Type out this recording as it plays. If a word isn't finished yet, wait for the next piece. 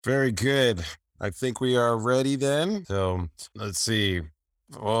Very good. I think we are ready then. So let's see.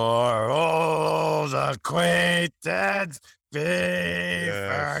 For old acquaintance be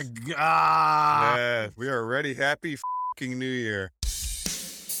Yes. forgot. Yeah. We are ready. Happy fucking New Year.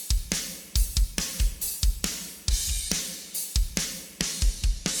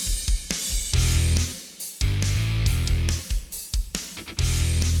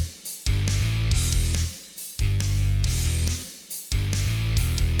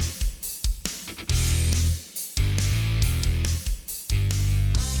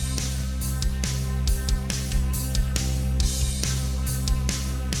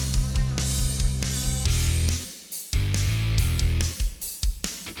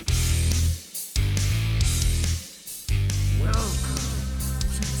 Welcome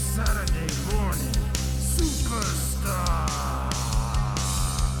to Saturday Morning Superstar.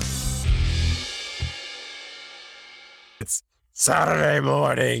 It's Saturday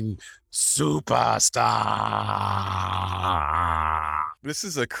morning superstar. This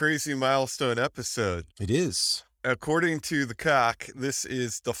is a crazy milestone episode. It is. According to the cock, this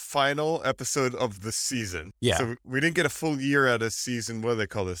is the final episode of the season. Yeah. So we didn't get a full year out of season. What do they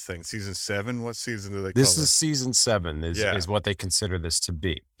call this thing? Season 7? What season do they call This it? is season 7 is what they consider this to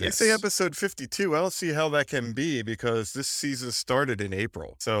be. They Yes. say episode 52. I don't see how that can be because this season started in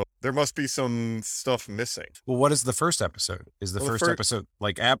April. So there must be some stuff missing. Well, what is the first episode? Is the Well, the first fir- episode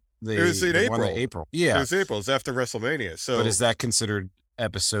like It was in the one April. April? It Yeah. was April. It's after WrestleMania. So But is that considered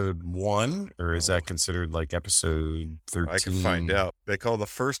episode 1 or is that considered like episode 13? I can find out. They call the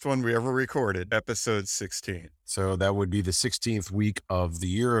first one we ever recorded episode 16. So that would be the 16th week of the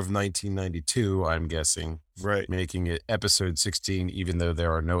year of 1992, I'm guessing, Right. making it episode 16, even though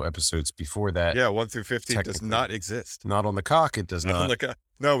there are no episodes before that. Yeah, 1 through 15 does technically. not exist. Not on the cock, it does not.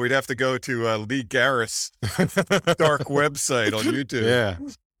 No, we'd have to go to Lee Garris' dark website on YouTube. Yeah.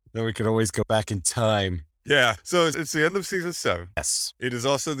 Then we can always go back in time. Yeah. So it's the end of season 7. Yes. It is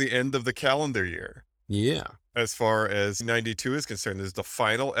also the end of the calendar year. Yeah. As far as 92 is concerned, this is the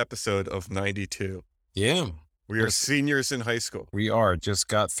final episode of 92. Yeah. We are Yes. seniors in high school. We are just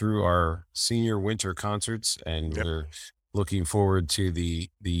got through our senior winter concerts and Yep. we're looking forward to the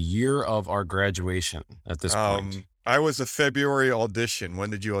year of our graduation at this point. I was a February audition.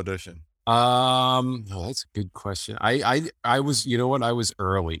 When did you audition? Oh, that's a good question. I was, you know what? I was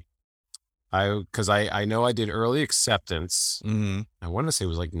early. Cause I know I did early acceptance. Mm-hmm. I want to say it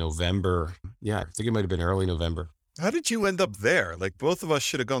was like November. Yeah, I think it might've been early November. How did you end up there? Like both of us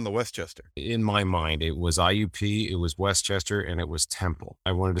should have gone to Westchester. In my mind, it was IUP, it was Westchester, and it was Temple.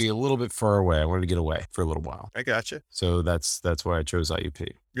 I wanted to be a little bit far away. I wanted to get away for a little while. I gotcha. So that's why I chose IUP.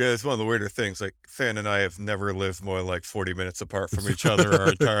 Yeah, it's one of the weirder things. Like Fan and I have never lived more than like 40 minutes apart from each other our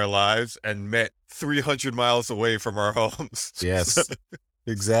entire lives and met 300 miles away from our homes. Yes,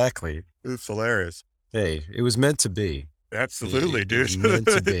 exactly. It's hilarious. Hey, it was meant to be. Absolutely, It was dude. meant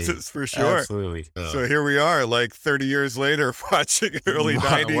to be. It's for sure. Absolutely. So here we are, like 30 years later, watching early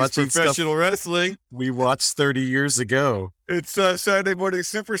 90s Watching stuff- professional wrestling. We watched 30 years ago, It's Saturday Morning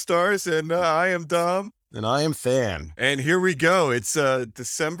Superstars, and I am Dom. and I am Fan. And here we go. It's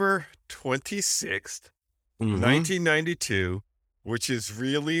December 26th, Mhm. 1992, which is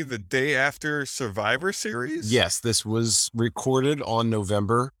really the day after Survivor Series. Yes, this was recorded on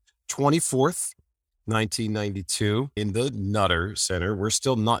November 24th, 1992 in the Nutter Center. We're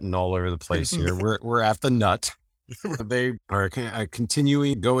still nutting all over the place here. We're at the Nut. They are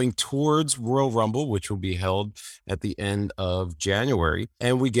continuing going towards Royal Rumble, which will be held at the end of January.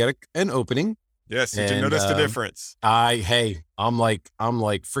 And we get an opening. Yes, did you And, notice the difference? I'm like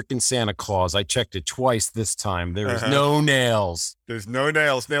freaking Santa Claus. I checked it twice this time. There was Uh-huh. no nails. There's no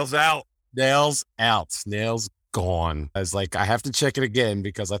nails. Nails out. Nails out. Nails gone. I was like, I have to check it again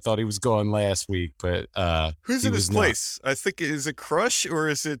because I thought he was gone last week. But Who's he in was his not. place? I think, is it Crush or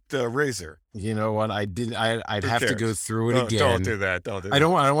is it Razor? You know what? I'd Who have to go cares? through it Don't again. do that. Don't do that. I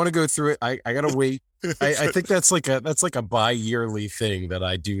don't want to go through it. I gotta wait. I think that's like a bi-yearly thing that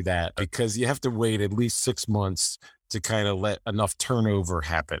I do that because you have to wait at least 6 months to kind of let enough turnover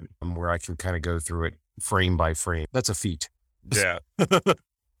happen where I can kind of go through it frame by frame. That's a feat. Yeah.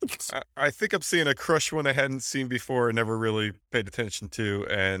 I think I'm seeing a Crush one I hadn't seen before and never really paid attention to,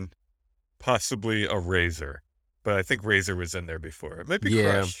 and possibly a Razor. But I think Razor was in there before. It might be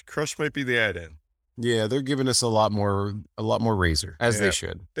Yeah. Crush. Crush might be the add-in. Yeah, they're giving us a lot more Razor, as Yeah, they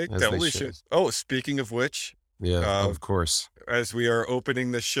should. They As definitely should. Oh, speaking of which, Yeah, of course. as we are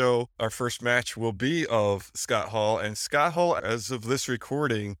opening the show, our first match will be of Scott Hall. And Scott Hall, as of this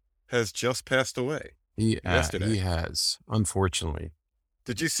recording, has just passed away. He yesterday. has, unfortunately.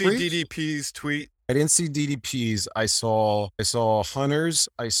 Did you see Freak. DDP's tweet I didn't see DDPs. I saw Hunter's.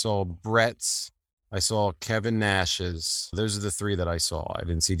 I saw Brett's. I saw Kevin Nash's. Those are the three that I saw. I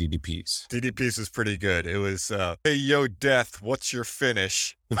didn't see DDPs. DDP's is pretty good. It was, hey, yo, Death, what's your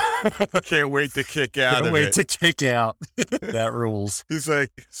finish? Can't wait to kick out Can't of wait it. to kick out. That rules. He's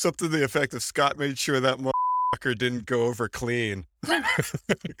like, something to the effect of Scott made sure that motherfucker didn't go over clean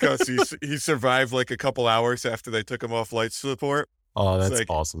because he survived like a couple hours after they took him off light support. Oh, It's that's like,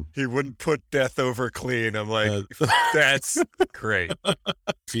 awesome. He wouldn't put Death over clean. I'm like, that's great.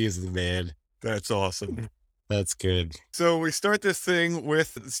 He is the man. That's awesome. That's good. So we start this thing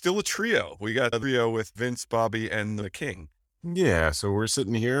with still a trio. We got a trio with Vince, Bobby, and the King. Yeah, so we're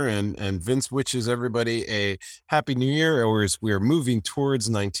sitting here and Vince wishes everybody a happy new year, or as we're moving towards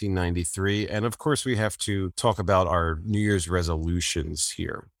 1993. And of course, we have to talk about our New Year's resolutions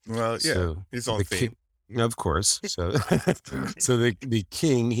here. Well, yeah, So he's on the theme. Of course. So so the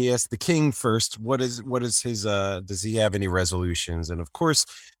king, he asked the king first, what is his does he have any resolutions? And of course,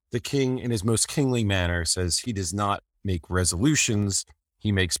 the king in his most kingly manner says he does not make resolutions,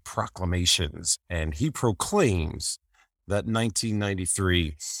 he makes proclamations, and he proclaims that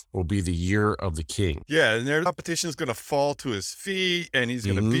 1993 will be the year of the king. Yeah, and their competition is going to fall to his feet, and he's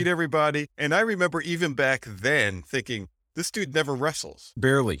going to beat everybody. And I remember even back then thinking, this dude never wrestles.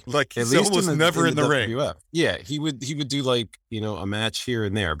 Barely. Like, At he's least almost never in the ring. WWF. Yeah, he would do like, a match here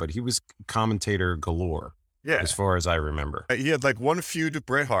and there, but he was commentator galore. Yeah. As far as I remember. He had like one feud with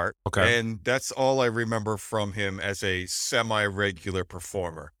Bret Hart. Okay. And that's all I remember from him as a semi-regular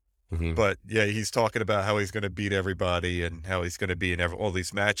performer. Mhm. But yeah, he's talking about how he's going to beat everybody and how he's going to be in all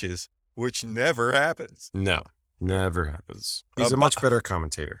these matches, which never happens. No, never happens. He's Uh, a much better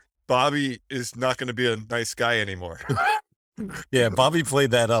commentator. Bobby is not going to be a nice guy anymore. Yeah, Bobby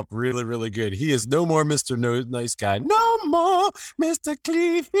played that up really, really good. He is no more Mr. Nice Guy. No more Mr.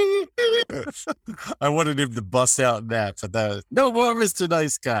 Clean. I wanted him to bust out in that, but no more Mr.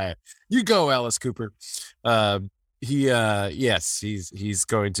 Nice Guy. You go, Alice Cooper. Yes, he's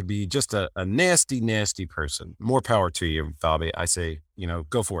going to be just a nasty, nasty person. More power to you, Bobby. I say,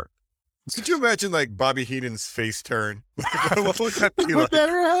 go for it. Could you imagine like Bobby Heenan's face turn? What would that be That would like?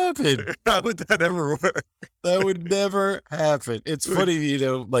 never happen. How would that ever work? That would never happen. It's funny,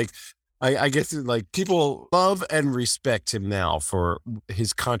 like I guess like people love and respect him now for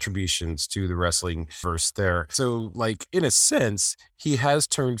his contributions to the wrestling verse there. So like in a sense, he has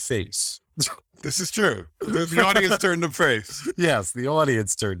turned face. This is true. The audience turned him face. Yes, the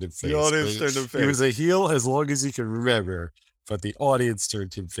audience turned him face. The audience But turned him He was face. a heel as long as he can remember, but the audience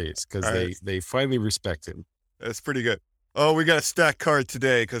turned him face because All right. they finally respect him. That's pretty good. Oh, we got a stack card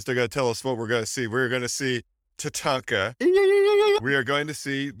today because they're going to tell us what we're going to see. We're going to see Tatanka. We are going to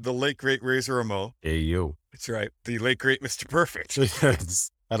see the late, great Razor Ramon. Hey, yo. That's right. The late, great Mr. Perfect.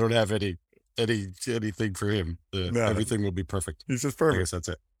 I don't have anything for him. No. Everything will be perfect. He's just I perfect. guess that's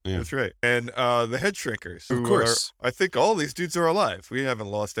it. Yeah. That's right. And the Head Shrinkers. Of who course. I think all these dudes are alive. We haven't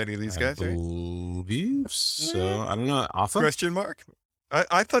lost any of these guys, I right? believe so. I don't know. Alpha? Question mark?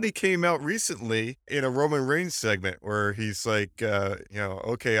 I thought he came out recently in a Roman Reigns segment where he's like,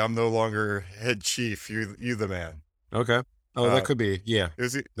 okay, I'm no longer head chief. You the man. Okay. Oh, that could be. Yeah,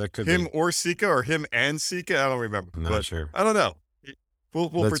 Is it that could him be. or Sika or him and Sika? I don't remember. I'm not But sure. I don't know. We'll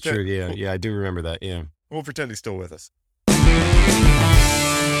That's pretend. true. Yeah, yeah, I do remember that. Yeah. We'll pretend he's still with us.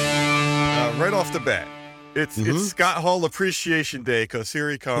 Right off the bat, it's Scott Hall Appreciation Day because here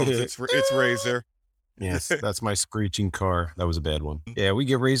he comes. It's Razor. Yes, that's my screeching car. That was a bad one. Yeah, we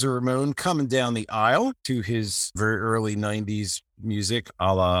get Razor Ramon coming down the aisle to his very early 90s music,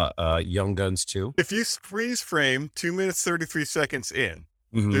 a la Young Guns 2. If you freeze frame 2 minutes 33 seconds in,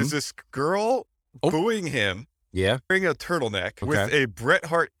 Mhm. there's this girl booing him Yeah. wearing a turtleneck with Okay. a Bret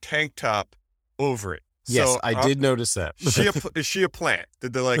Hart tank top over it. Yes, So, I did notice that. Is she a plant?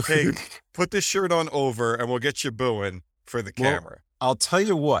 Did they like, hey, put this shirt on over and we'll get you booing for the Well, camera? I'll tell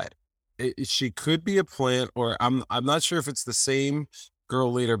you what. She could be a plant, or I'm not sure if it's the same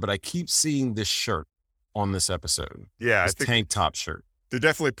girl later, but I keep seeing this shirt on this episode. Yeah, I This think tank top shirt. they're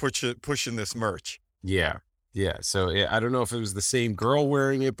definitely pushing this merch. Yeah. Yeah. So I don't know if it was the same girl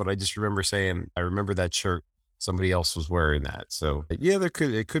wearing it, but I just remember saying, I remember that shirt. Somebody else was wearing that. So yeah,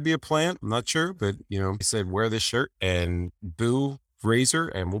 it could be a plant. I'm not sure, but he said, wear this shirt and boo Razor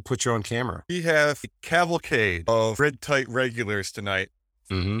and we'll put you on camera. We have a cavalcade of red tight regulars tonight.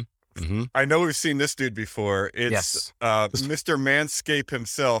 Mm-hmm. Mm-hmm. I know we've seen this dude before. It's Yes. Mr. Manscape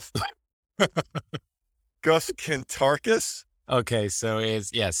himself, Gus Kentarkis. Okay. So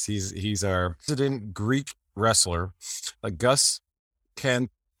he's our resident Greek wrestler, Gus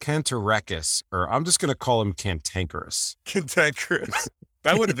Kantarakis, or I'm just going to call him Cantankerous. Cantankerous.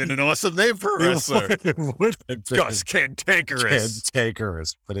 That would have been an awesome name for a wrestler. It would have been Gus Cantankerous.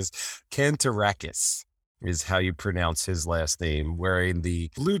 Cantankerous, but it's Cantarakis is how you pronounce his last name, wearing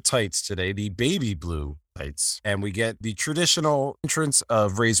the blue tights today, the baby blue tights. And we get the traditional entrance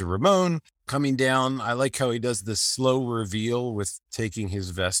of Razor Ramon coming down. I like how he does this slow reveal with taking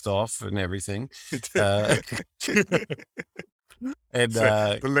his vest off and everything. And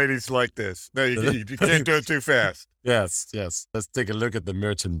The ladies like this. No, you can't do it too fast. yes. Let's take a look at the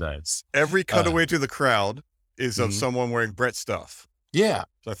merchandise. Every cutaway to the crowd is of Mhm. someone wearing Brett stuff. Yeah,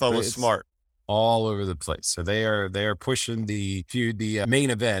 So I thought it was It's- smart. all over the place. So they are pushing the feud, the main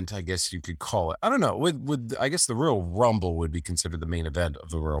event, I guess you could call it. I don't know. Would I guess the Royal Rumble would be considered the main event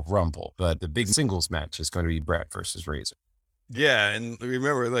of the Royal Rumble, but the big singles match is going to be Brett versus Razor. Yeah, and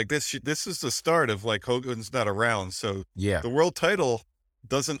remember, like this is the start of like Hogan's not around, so Yeah, the world title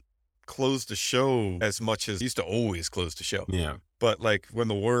doesn't close the show as much as it used to always close the show. yeah. But like when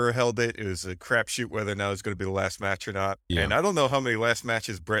the Warrior held it, it was a crapshoot whether or not it's going to be the last match or not. Yeah. And I don't know how many last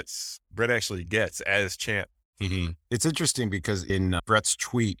matches Brett actually gets as champ. It's interesting because in Brett's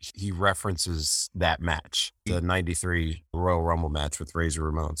tweet, he references that match, the 93 Royal Rumble match with Razor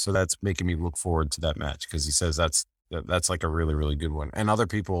Ramon. So that's making me look forward to that match because he says that's like a really, really good one. And other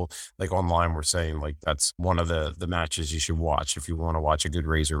people like online were saying like that's one of the matches you should watch if you want to watch a good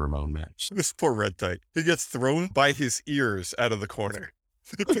Razor Ramon match. This poor Red Tight. He gets thrown by his ears out of the corner.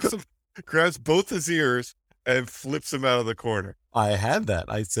 He picks him, grabs both his ears and flips him out of the corner. I had that.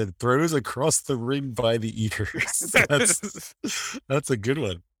 I said throws across the ring by the ears. That's a good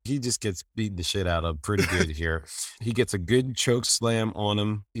one. He just gets beaten the shit out of pretty good here. He gets a good choke slam on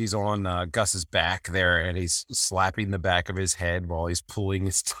him. He's on Gus's back there, and he's slapping the back of his head while he's pulling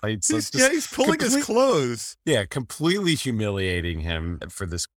his tights. So it's just He's pulling his clothes. yeah, completely humiliating him for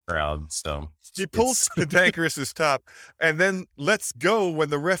this crowd. So He pulls Cantankerous's top and then lets go when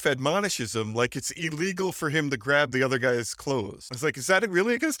the ref admonishes him like it's illegal for him to grab the other guy's clothes. It's like, is that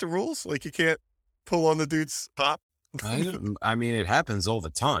really against the rules? Like you can't pull on the dude's top? I mean, it happens all the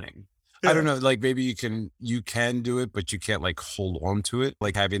time. I don't know, like maybe you can do it, but you can't like hold on to it,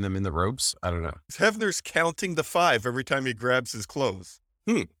 like having them in the ropes. I don't know. Hebner's counting the 5 every time he grabs his clothes.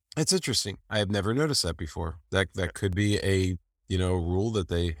 It's interesting. I have never noticed that before. That could be a rule that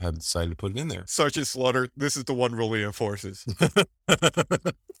they have decided to put in there. Sergeant Slaughter, this is the one rule he enforces.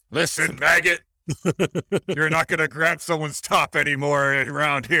 Listen, maggot, you're not going to grab someone's top anymore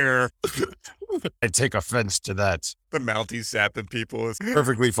around here. I take offense to that. The Mountie zapping people is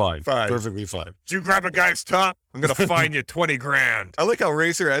Perfectly fine. Fine. Perfectly fine. Did you grab a guy's top? I'm going to fine you 20 grand. I like how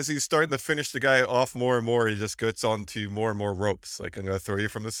Razor, as he's starting to finish the guy off more and more, he just gets onto more and more ropes. Like, I'm going to throw you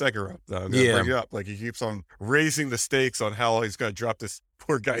from the second rope. I'm going to bring you up. Like, he keeps on raising the stakes on how he's going to drop this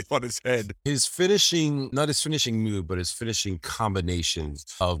poor guy on his head. His finishing, not his finishing move, but his finishing combinations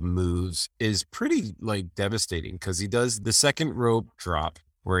of moves is pretty like devastating because he does the second rope drop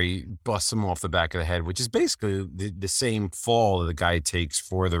where he busts him off the back of the head, which is basically the same fall that the guy takes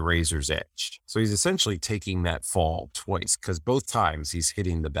for the Razor's Edge. So he's essentially taking that fall twice because both times he's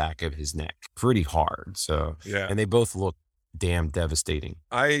hitting the back of his neck pretty hard. So, Yeah. and they both look damn devastating.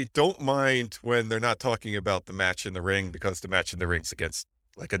 I don't mind when they're not talking about the match in the ring because the match in the ring's against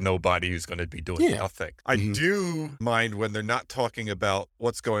like a nobody who's going to be doing nothing. I do mind when they're not talking about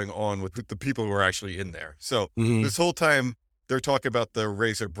what's going on with the people who are actually in there. So this whole time, they're talking about the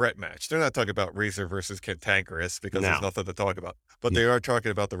Razor Brett match. They're not talking about Razor versus Cantankerous because there's nothing to talk about. But they are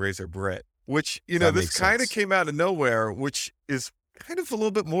talking about the Razor Brett, which, this kind of came out of nowhere, which is kind of a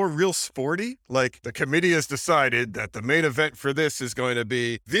little bit more real sporty. Like the committee has decided that the main event for this is going to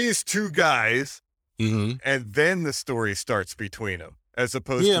be these two guys. And then the story starts between them, as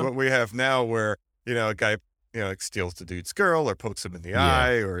opposed to what we have now where, a guy, like steals the dude's girl or pokes him in the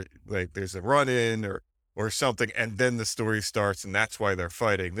eye or like there's a run in or something, and then the story starts, and that's why they're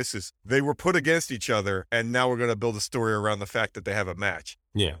fighting. They were put against each other, and now we're going to build a story around the fact that they have a match.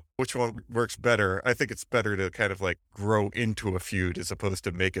 Yeah. Which one works better? I think it's better to kind of like grow into a feud as opposed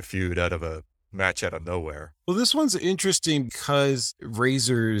to make a feud out of a match out of nowhere. Well, this one's interesting because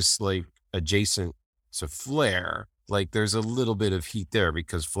Razor's like adjacent to Flair. Like there's a little bit of heat there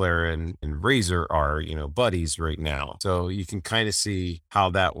because Flair and Razor are, buddies right now. So you can kind of see how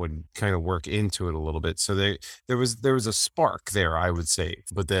that would kind of work into it a little bit. So there was a spark there, I would say.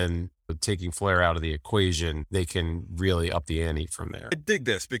 But then with taking Flair out of the equation, they can really up the ante from there. I dig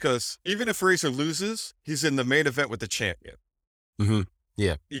this because even if Razor loses, he's in the main event with the champion.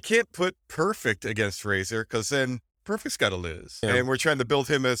 Yeah. You can't put Perfect against Razor because then Perfect's got to lose. Yeah. And we're trying to build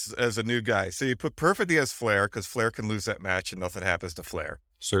him as a new guy. So you put Perfect against Flair because Flair can lose that match and nothing happens to Flair.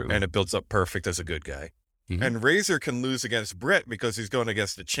 Certainly. And it builds up Perfect as a good guy. Mhm. And Razor can lose against Brett because he's going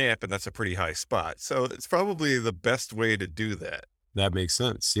against the champ, and that's a pretty high spot. So it's probably the best way to do that. That makes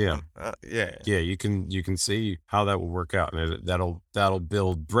sense. Yeah. Yeah. Yeah, you can see how that will work out, and that'll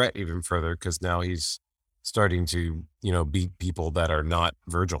build Brett even further because now he's starting to beat people that are not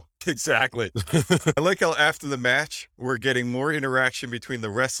Virgil. Exactly. I like how after the match, we're getting more interaction between the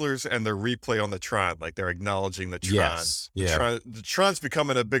wrestlers and the replay on the Tron. Like they're acknowledging the Tron. Yes. Yeah. The Tron's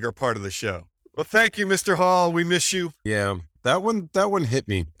becoming a bigger part of the show. Well, thank you, Mr. Hall. We miss you. Yeah, that one hit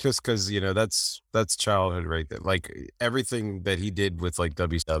me just because that's childhood right there. Like everything that he did with like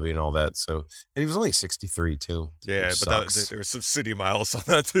WCW and all that. So, and he was only 63 too. Yeah, which but sucks. there were some city miles on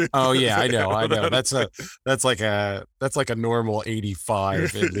that too. Oh yeah, I know. That's like a normal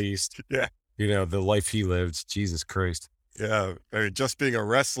 85 at least. Yeah. The life he lived. Jesus Christ. Yeah, I mean, just being a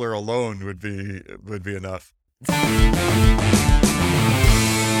wrestler alone would be enough.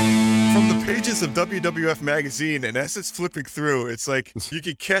 From the pages of WWF magazine, and as it's flipping through, it's like you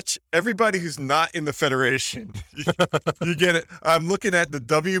can catch everybody who's not in the Federation. You get it. I'm looking at the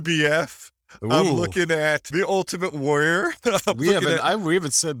WBF. I'm Ooh. looking at the Ultimate Warrior. We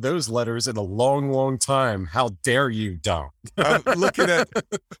haven't said those letters in a long time. How dare you, Dom? I'm looking at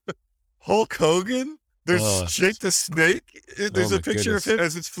Hulk Hogan. There's Oh. Jake the Snake. There's Oh, a my picture goodness. of him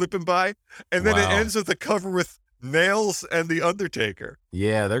as it's flipping by. And then it Wow. ends with the cover with Nails and The Undertaker.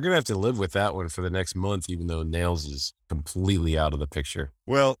 Yeah, they're gonna have to live with that one for the next month, even though Nails is completely out of the picture.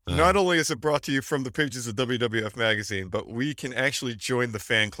 Well, not only is it brought to you from the pages of WWF magazine, but we can actually join the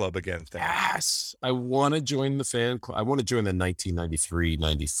fan club again. Yes, I want to join the fan club. I want to join the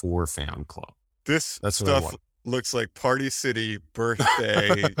 1993-94 fan club. This That's what I stuff want. looks like Party City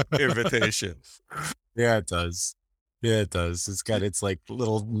birthday invitations. Yeah, it does. Yeah, it does. It's like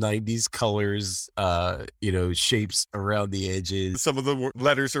little 90s colors, shapes around the edges. Some of the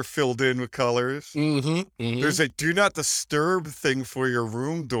letters are filled in with colors. Mm-hmm. There's a do not disturb thing for your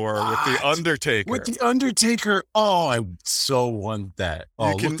room door with the What? Undertaker. With the Undertaker. Oh, I so want that.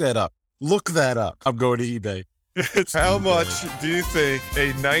 Oh, can- look that up. Look that up. I'm going to eBay. It's how much do you think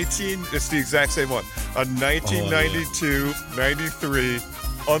it's the exact same one, a 1992, 93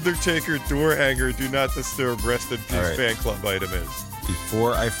 Undertaker door hanger, do not disturb, rest in peace All right. fan club item is?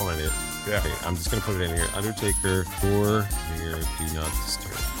 Before I find it, Yeah. okay, I'm just going to put it in here. Undertaker door hanger, do not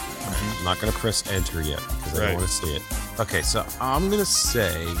disturb. All right, I'm not going to press enter yet because I Right. don't want to see it. Okay, so I'm going to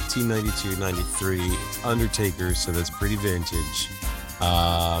say T92, 93, it's Undertaker, so that's pretty vintage.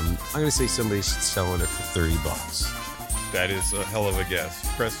 I'm going to say somebody's selling it for $30. That is a hell of a guess.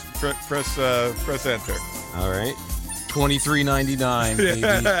 Press enter. All right. $23.99, baby.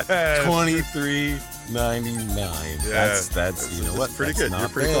 Yes. $23.99. That's you know what? Pretty That's good. not You're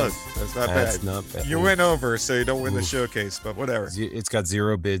pretty bad. close. That's not That's bad. not bad. You went over, so you don't win the Oof. showcase, but whatever. It's got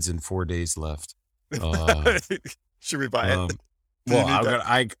 0 bids and 4 days left. Uh, Should we buy it? um, Do you well, need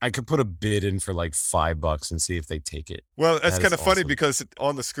that? I could put a bid in for like $5 and see if they take it. Well, that's That kind is of funny awesome. because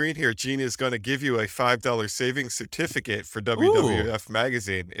on the screen here, Gene is going to give you a $5 savings certificate for WWF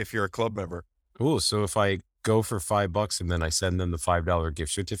magazine if you're a club member. Cool. So if I go for $5 and then I send them the $5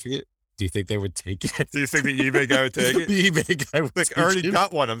 gift certificate, do you think they would take it? Do you think the eBay guy would take it? The eBay guy would Like, take I already it.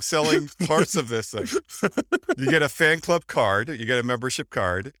 got one. I'm selling parts of this thing. You get a fan club card. You get a membership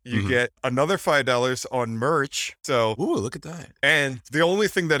card. You Mhm. get another $5 on merch. So, Ooh, look at that. and the only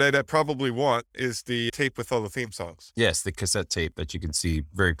thing that I'd probably want is the tape with all the theme songs. Yes, the cassette tape that you can see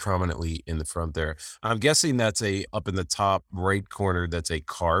very prominently in the front there. I'm guessing that's up in the top right corner. That's a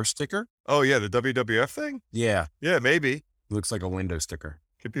car sticker. Oh, yeah, the WWF thing? Yeah, Yeah, maybe. looks like a window sticker.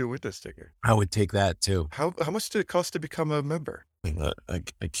 Could be a window sticker. I would take that too. How much did it cost to become a member? I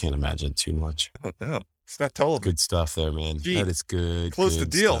can't imagine too much. I don't know. It's not told. Good stuff there, man. Gee, That is good. Close the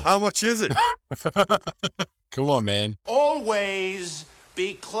good deal. stuff. How much is it? Come on, man. Always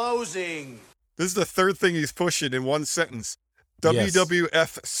be closing. This is the third thing he's pushing in one sentence. Yes.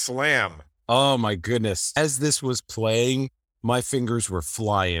 WWF Slam. Oh my goodness. As this was playing, my fingers were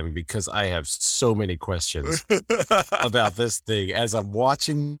flying because I have so many questions about this thing as I'm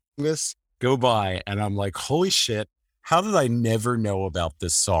watching this go by, and I'm like, holy shit, how did I never know about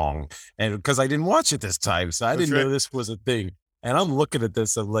this song? And because I didn't watch it this time, so I That's didn't know right. this was a thing. And I'm looking at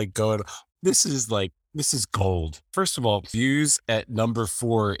this, I'm like going, this is gold. First of all, views at number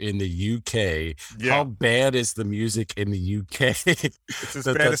 4 in the UK. Yeah. How bad is the music in the UK? It's as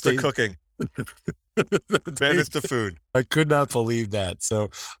that- bad that as the they- cooking. Bad as the food. I could not believe that. So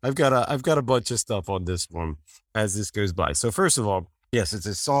I've got a bunch of stuff on this one as this goes by. So first of all, yes, it's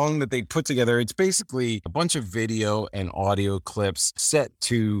a song that they put together. It's basically a bunch of video and audio clips set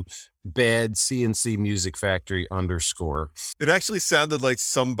to Bad CNC Music Factory _ It actually sounded like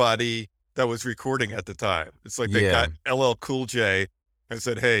somebody that was recording at the time. It's like they Yeah. got LL Cool J and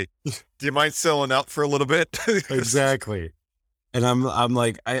said, "Hey, do you mind selling out for a little bit?" Exactly. And I'm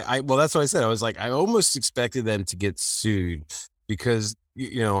like, well, that's what I said. I was like, I almost expected them to get sued because,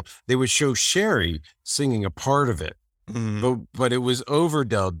 they would show Sherry singing a part of it, Mhm. but it was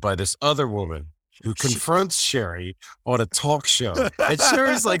overdubbed by this other woman who confronts Sherry on a talk show. And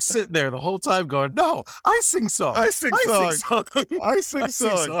Sherry's like sitting there the whole time going, no, I sing songs. I sing I songs. sing songs. I sing I sing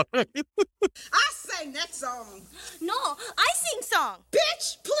songs. songs. I sang that song. No, I sing song.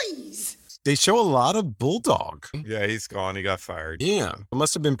 Bitch, please. They show a lot of Bulldog. Yeah, he's gone. He got fired. Yeah. It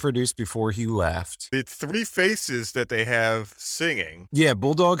must have been produced before he left. The three faces that they have singing, Yeah,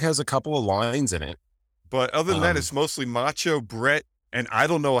 Bulldog has a couple of lines in it. but other than that, Um, it's mostly Macho, Brett, and I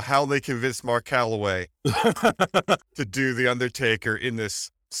don't know how they convinced Mark Calloway to do The Undertaker in this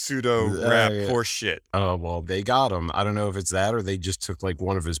pseudo rap yeah. horse shit. Oh, well, they got him. I don't know if it's that or they just took like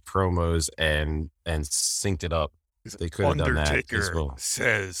one of his promos and synced it up. They could have done that as Undertaker well.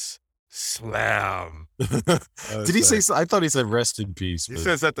 says slam. Did he say? I thought he said rest in peace. He but-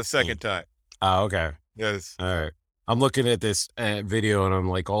 says that the second time. Oh, okay. Yes. All right. I'm looking at this video and I'm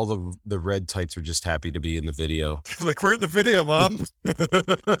like, all the red tights are just happy to be in the video. Like, we're in the video, Mom.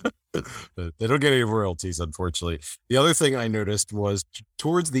 They don't get any royalties, unfortunately. The other thing I noticed was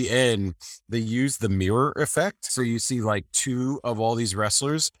towards the end, they used the mirror effect. So you see like two of all these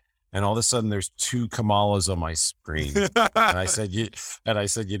wrestlers, and all of a sudden there's two Kamalas on my screen. And I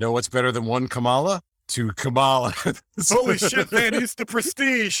said, you know what's better than one Kamala? Two Kamala. Holy shit, man. He's the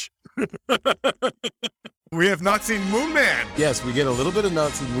Prestige. We have not seen Moon Man. Yes, we get a little bit of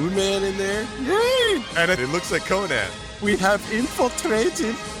Nazi Moon Man in there. Yay! And it looks like Conan. We have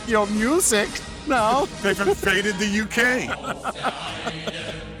infiltrated your music now. They've invaded the UK.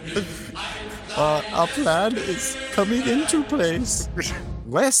 Our plan is coming into place.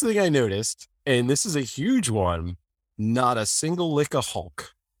 Last thing I noticed, and this is a huge one, not a single lick of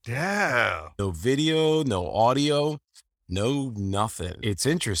Hulk. Yeah. No video, no audio, no nothing. It's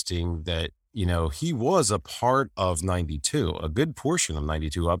interesting that, he was a part of 92, a good portion of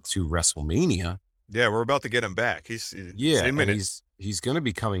 92 up to WrestleMania. Yeah, we're about to get him back. He's Yeah, and imminent. he's going to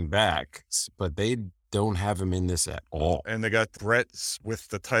be coming back, but they don't have him in this at all. And they got Brett with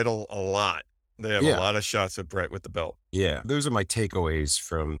the title a lot. They have Yeah. a lot of shots of Brett with the belt. Yeah, those are my takeaways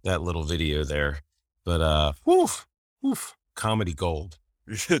from that little video there. But woof, comedy gold.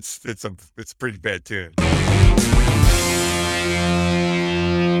 It's a pretty bad tune.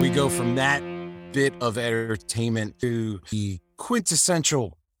 We go from that bit of entertainment to the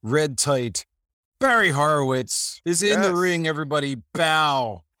quintessential red tight. Barry Horowitz is in the Yes. ring. Everybody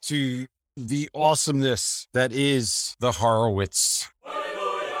bow to the awesomeness that is the Horowitz.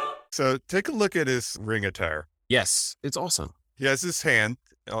 So take a look at his ring attire. Yes, it's awesome. He has his hand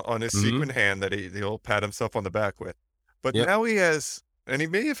on his Mhm. sequin hand that he'll pat himself on the back with. But Yep. now he has, and he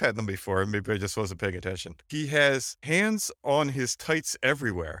may have had them before, maybe I just wasn't paying attention. He has hands on his tights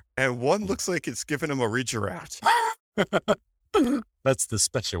everywhere, and one looks like it's giving him a reach around. That's the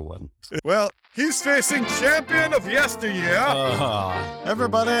special one. Well, he's facing champion of yesteryear.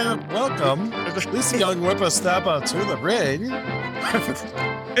 Everybody, welcome this young whippersnapper to the ring.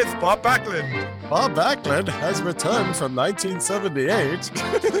 It's Bob Backlund. Bob Backlund has returned from 1978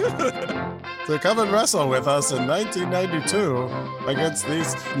 to come and wrestle with us in 1992 against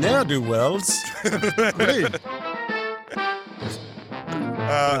these ne'er-do-wells. Great.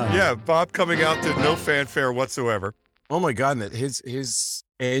 Yeah, Bob coming out to no fanfare whatsoever. Oh my God, that his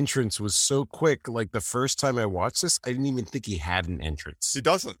entrance was so quick. Like the first time I watched this, I didn't even think he had an entrance. He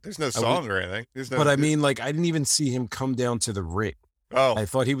doesn't. There's no song or anything. There's no, But I mean, like, I didn't even see him come down to the ring. oh, I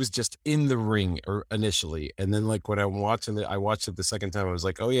thought he was just in the ring initially. And then like when I watched it the second time, I was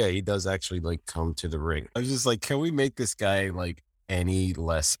like, oh yeah, he does actually like come to the ring. I was just like, can we make this guy like any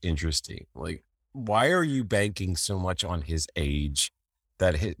less interesting? Like, why are you banking so much on his age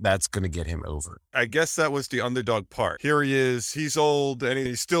that's going to get him over? I guess that was the underdog part. Here he is. He's old and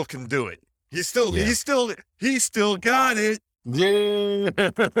he still can do it. He still got it. Yeah.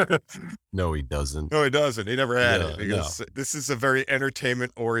 No, he doesn't. No, he doesn't. He never had No, it because this is a very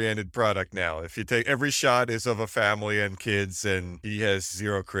entertainment oriented product now. If you take every shot is of a family and kids and he has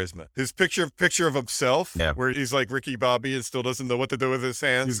zero charisma. His picture of himself Yeah. where he's like Ricky Bobby and still doesn't know what to do with his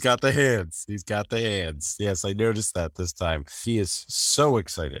hands. He's got the hands. He's got the hands. Yes, I noticed that this time. He is so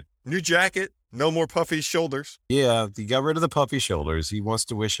excited. New jacket, no more puffy shoulders. Yeah, he got rid of the puffy shoulders. He wants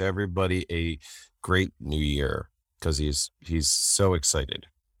to wish everybody a great new year because he's so excited.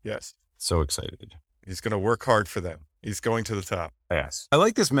 Yes. So excited. He's going to work hard for them. He's going to the top. Yes. I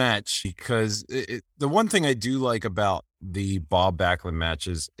like this match because the one thing I do like about the Bob Backlund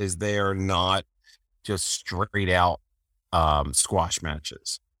matches is they are not just straight out squash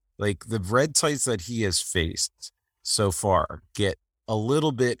matches. Like the red tights that he has faced so far get a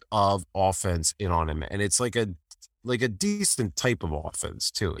little bit of offense in on him. And it's like a decent type of offense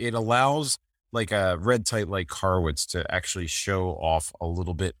too. It allows like a red tight like Harwitz to actually show off a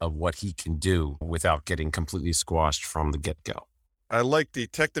little bit of what he can do without getting completely squashed from the get-go. I like the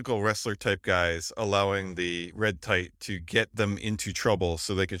technical wrestler type guys allowing the red tight to get them into trouble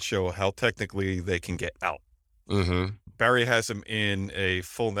so they can show how technically they can get out. Mm-hmm. Barry has him in a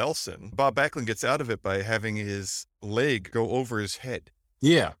full Nelson. Bob Backlund gets out of it by having his leg go over his head.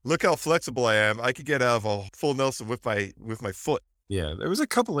 Yeah. Look how flexible I am. I could get out of a full Nelson with my foot. Yeah, there was a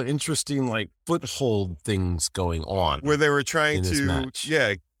couple of interesting like foothold things going on where they were trying to match.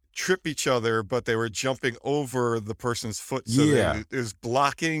 trip each other, but they were jumping over the person's foot. So Yeah. it was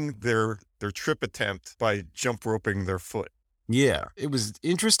blocking their trip attempt by jump roping their foot. Yeah, it was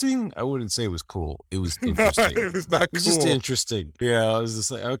interesting. I wouldn't say it was cool. It was interesting. It was not It was cool. just interesting. Yeah, I was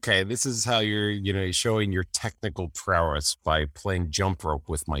just like, okay, this is how you're showing your technical prowess by playing jump rope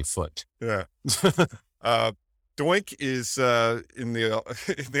with my foot. Yeah. Doink is in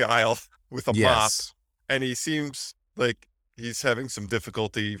the aisle with a mop, Yes. and he seems like he's having some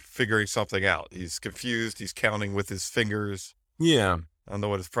difficulty figuring something out. He's confused. He's counting with his fingers. Yeah. I don't know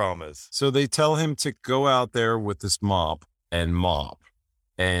what his problem is. So they tell him to go out there with this mop and mop.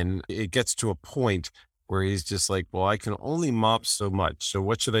 And it gets to a point where he's just like, well, I can only mop so much. So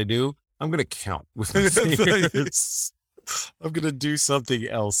what should I do? I'm going to count with my fingers. I'm going to do something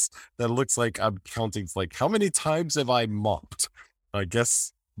else that looks like I'm counting. Like, how many times have I mopped? I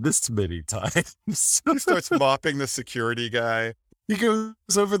guess this many times. He starts mopping the security guy. He goes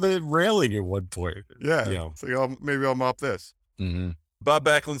over the railing at one point. Yeah. Yeah. So maybe I'll mop this. Mm-hmm. Bob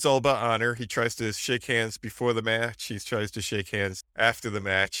Backlund's all about honor. He tries to shake hands before the match. He tries to shake hands after the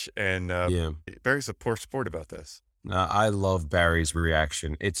match. And Yeah. Barry's a poor sport about this. I love Barry's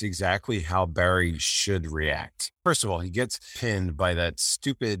reaction. It's exactly how Barry should react. First of all, he gets pinned by that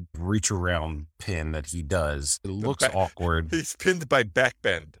stupid reach around pin that he does. It looks awkward. He's pinned by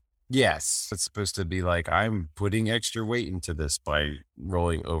backbend. Yes. It's supposed to be like, I'm putting extra weight into this by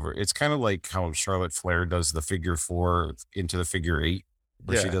rolling over. It's kind of like how Charlotte Flair does the figure 4 into the figure 8.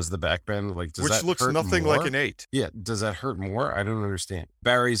 Where she Yeah. does the back bend, like does Which that looks hurt nothing like more? an 8. Yeah, does that hurt more? I don't understand.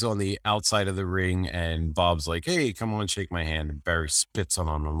 Barry's on the outside of the ring, and Bob's like, "Hey, come on, shake my hand." And Barry spits on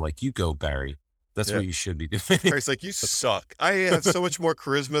him. I'm like, "You go, Barry. That's Yeah. what you should be doing." Barry's like, you suck. I have so much more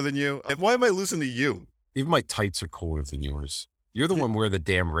charisma than you. And why am I losing to you? Even my tights are cooler than yours. You're the one wearing the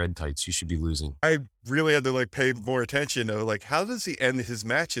damn red tights. You should be losing. I really had to pay more attention to how does he end his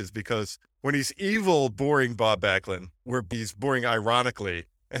matches? Because when he's evil, boring Bob Backlund, where he's boring ironically,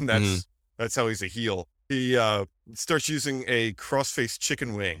 and that's how he's a heel. He starts using a cross-faced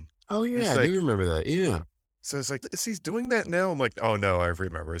chicken wing. Oh It's yeah, I do remember that. Yeah, So it's like, is he doing that now? I'm like, oh no, I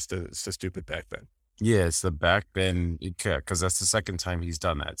remember. It's the stupid back then. yeah. It's the back bend because that's the second time he's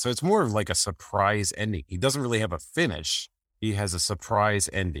done that. So it's more of like a surprise ending. He doesn't really have a finish. He has a surprise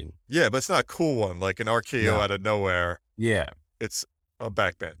ending. Yeah, but it's not a cool one, like an RKO No. out of nowhere. Yeah, It's a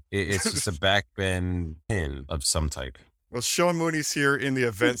back bend. it's just a back bend pin of some type. Well, Sean Mooney's here in the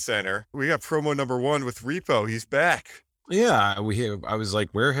event center. We got promo number 1 with Repo. He's back. Yeah, I was like,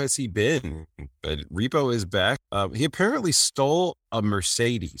 where has he been? But Repo is back. He apparently stole a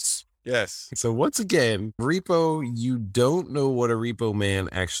Mercedes. Yes. So once again, Repo, you don't know what a Repo man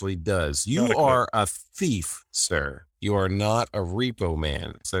actually does. You Not a are a thief, sir. You are not a Repo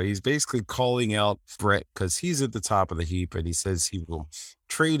man. So he's basically calling out Brett because he's at the top of the heap, and he says he will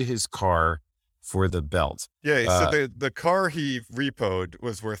trade his car for the belt. Yeah, he said the car he repoed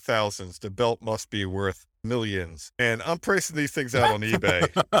was worth thousands. The belt must be worth millions. And I'm pricing these things out on eBay.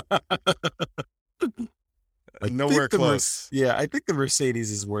 Nowhere close. Yeah, I think the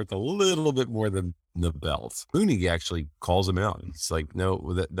Mercedes is worth a little bit more than the belt. Mooney actually calls him out. He's like,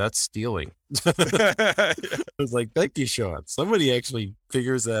 no, that's stealing. I was like, thank you, Sean. Somebody actually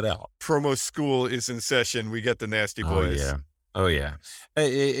figures that out. Promo school is in session. We get the Nasty Boys. Oh, yeah.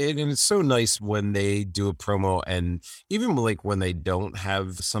 And it's so nice when they do a promo, and even like when they don't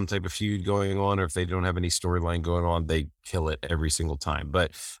have some type of feud going on, or if they don't have any storyline going on, they kill it every single time.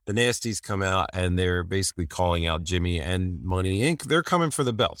 But the Nasties come out and they're basically calling out Jimmy and Money Inc. They're coming for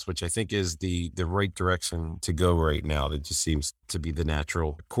the belts, which I think is the right direction to go right now. That just seems to be the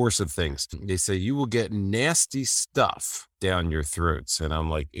natural course of things. They say you will get nasty stuff down your throats. And I'm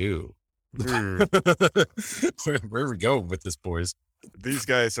like, ew. Dude, Where are we going with this, boys? these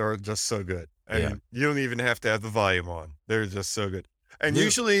guys are just so good. And you don't even have to have the volume on. They're just so good. And Yeah.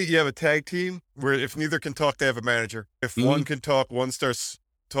 usually you have a tag team where if neither can talk, they have a manager. If one can talk, one starts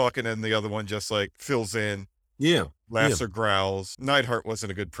talking and the other one just like fills in, Yeah. laughs or growls. Neidhart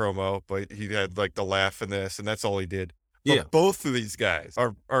wasn't a good promo, but he had like the laugh in this, and that's all he did. But Yeah. both of these guys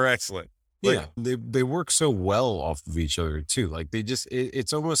are excellent. Like, Yeah, they work so well off of each other too. Like they just,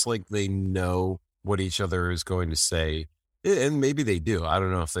 it's almost like they know what each other is going to say, and maybe they do. I don't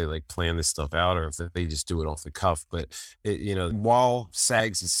know if they like plan this stuff out or if they just do it off the cuff. But while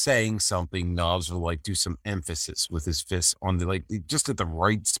Sags is saying something, Knobs will like do some emphasis with his fists on the like just at the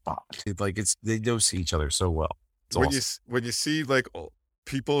right spot. They don't see each other so well. It's when awesome. you when you see like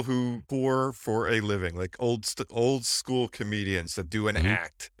people who pour for a living, like old school comedians that do an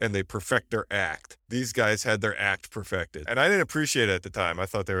act and they perfect their act. These guys had their act perfected, and I didn't appreciate it at the time. I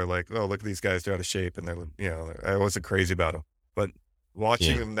thought they were like, oh, look at these guys, they're out of shape, and I wasn't crazy about them. But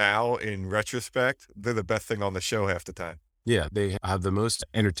watching them now in retrospect, they're the best thing on the show half the time. Yeah, they have the most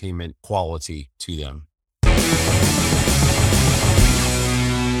entertainment quality to them.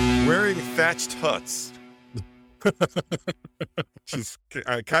 Wearing thatched huts.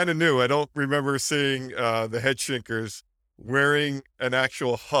 I kind of knew. I don't remember seeing the head shrinkers wearing an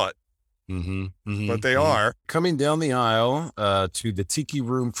actual hut, but they are coming down the aisle to the Tiki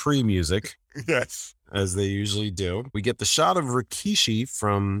Room pre-music. Yes, as they usually do. We get the shot of Rikishi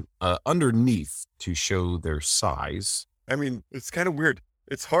from underneath to show their size. I mean, it's kind of weird.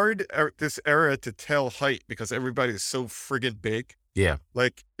 It's hard at this era to tell height because everybody is so friggin' big. Yeah.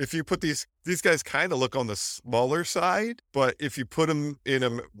 Like if you put these guys kind of look on the smaller side, but if you put them in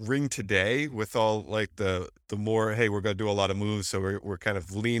a ring today with all like the more, hey, we're going to do a lot of moves. So we're kind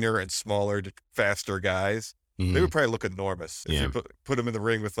of leaner and smaller, faster guys. They would probably look enormous. If you put them in the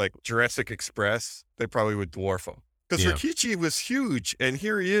ring with like Jurassic Express, they probably would dwarf them. Because Rikishi was huge, and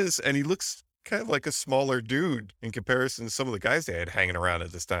here he is, and he looks kind of like a smaller dude in comparison to some of the guys they had hanging around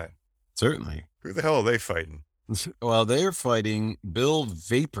at this time. Certainly. Who the hell are they fighting? Well, they're fighting Bill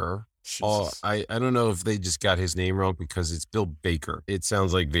Vapor. I don't know if they just got his name wrong because it's Bill Baker. It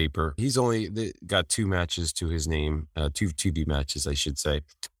sounds like Vapor. He's only got 2 matches to his name, 2 TV matches, I should say.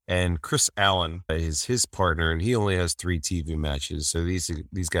 And Chris Allen is his partner, and he only has 3 TV matches. So these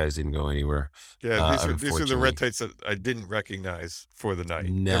guys didn't go anywhere. Yeah, these are the red tights that I didn't recognize for the night.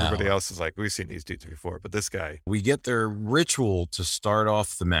 No. Everybody else is like, we've seen these dudes before, but this guy. We get their ritual to start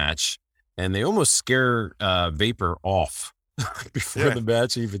off the match, and they almost scare Vapor off before the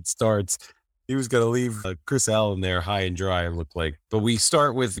match even starts. He was going to leave Chris Allen there high and dry, it looked like. But we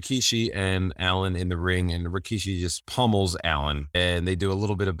start with Rikishi and Allen in the ring, and Rikishi just pummels Allen, and they do a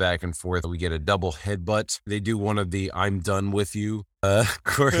little bit of back and forth. We get a double headbutt. They do one of the I'm done with you. They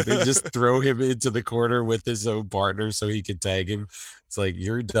just throw him into the corner with his own partner so he can tag him. It's like,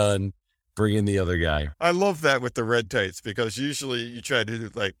 you're done. Bring in the other guy. I love that with the red tights because usually you try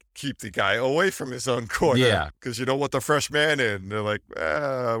to like keep the guy away from his own corner. Yeah. Because you don't want the fresh man in. They're like,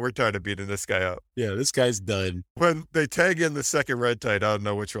 we're tired of beating this guy up. Yeah, this guy's done. When they tag in the second red tight, I don't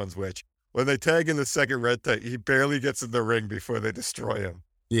know which one's which. When they tag in the second red tight, he barely gets in the ring before they destroy him.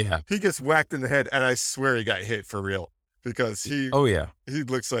 Yeah. He gets whacked in the head, and I swear he got hit for real because he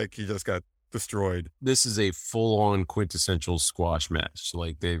looks like he just got destroyed. This is a full-on quintessential squash match.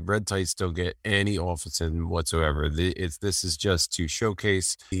 Like the red tights don't get any offense in whatsoever. This is just to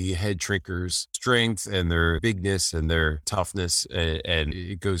showcase the head shrinkers' strength and their bigness and their toughness, and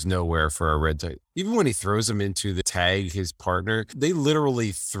it goes nowhere for a red tight. Even when he throws him into the tag, his partner, they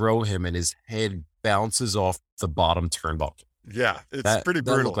literally throw him and his head bounces off the bottom turnbuckle. Yeah, it's pretty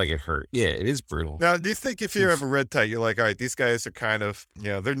brutal. That looked like it hurt. Yeah, it is brutal. Now, do you think if you have a red tight, you're like, all right, these guys are kind of,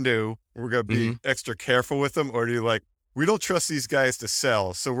 they're new. We're going to be extra careful with them? Or do you like, we don't trust these guys to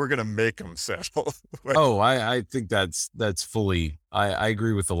sell, so we're going to make them sell? I think that's fully, I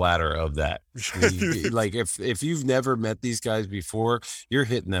agree with the latter of that. Like if you've never met these guys before, you're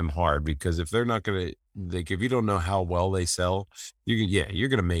hitting them hard because if they're not going to, like, if you don't know how well they sell, you're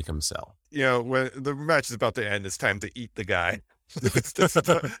going to make them sell. When the match is about to end, it's time to eat the guy.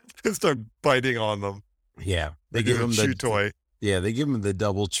 Start biting on them. Yeah. They give him the chew toy. Yeah, they give him the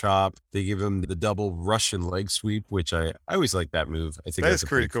double chop. They give him the double Russian leg sweep, which I always like that move. I think that's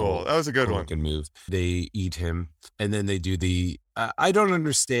pretty cool. That was a good one. Move. They eat him, and then they do the. I don't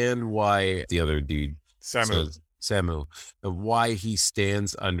understand why the other dude, Samu, why he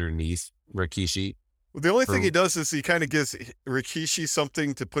stands underneath Rikishi. Well, the only thing he does is he kind of gives Rikishi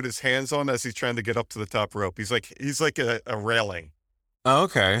something to put his hands on as he's trying to get up to the top rope. He's like a railing. Oh,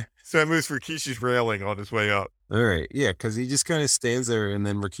 okay. Samu's Rikishi's railing on his way up. All right. Yeah, because he just kind of stands there, and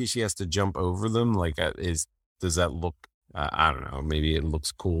then Rikishi has to jump over them. Like, does that look I don't know. Maybe it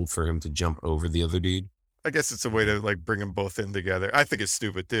looks cool for him to jump over the other dude. I guess it's a way to like bring them both in together. I think it's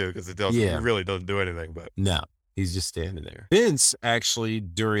stupid too because it really doesn't do anything. But no, he's just standing there. Vince actually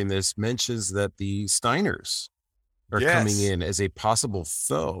during this mentions that the Steiners are coming in as a possible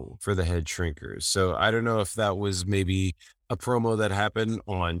foe for the Head Shrinkers. So I don't know if that was maybe a promo that happened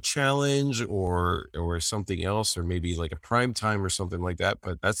on Challenge or something else, or maybe like a prime time or something like that.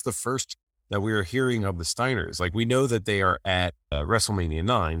 But that's the first that we are hearing of the Steiners. Like we know that they are at WrestleMania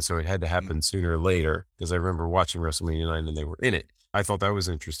 9, so it had to happen sooner or later because I remember watching WrestleMania 9 and they were in it. I thought that was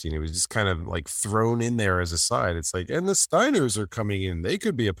interesting. It was just kind of like thrown in there as a side. It's like, and the Steiners are coming in. They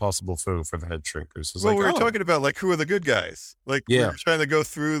could be a possible foe for the Head Shrinkers. Well, we were talking about like, who are the good guys? Like we were trying to go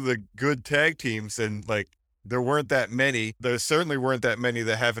through the good tag teams and like, there weren't that many. There certainly weren't that many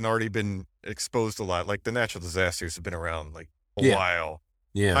that haven't already been exposed a lot. Like the Natural Disasters have been around like a while.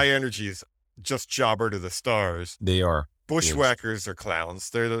 Yeah. High Energy's just jobber to the stars. They are. Bushwhackers are clowns.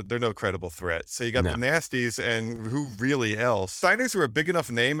 They're no credible threat. So you got the Nasties and who really else? Steiners were a big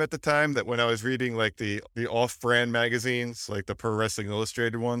enough name at the time that when I was reading like the off-brand magazines, like the Pro Wrestling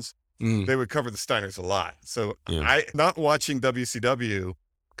Illustrated ones, they would cover the Steiners a lot. So I not watching WCW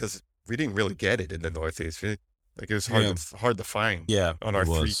because we didn't really get it in the Northeast. Like it was hard to find. Yeah, on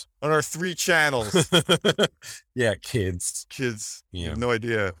our three channels. Yeah, kids. You have no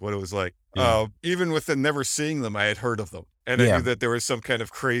idea what it was like. Even with never seeing them, I had heard of them, and I knew that there was some kind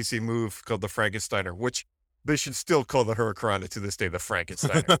of crazy move called the Frankensteiner, which they should still call the Hurricanrana to this day. The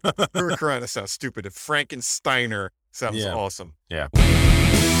Frankensteiner. Hurricanrana sounds stupid. If Frankensteiner sounds awesome. Yeah.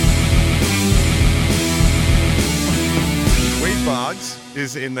 Wade Boggs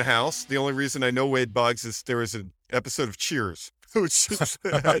is in the house. The only reason I know Wade Boggs is there was an episode of Cheers, which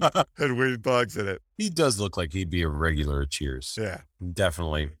had Wade Boggs in it. He does look like he'd be a regular at Cheers. Yeah.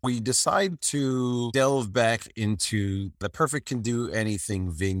 Definitely. We decide to delve back into the Perfect Can Do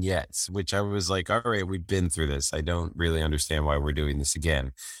Anything vignettes, which I was like, all right, we've been through this. I don't really understand why we're doing this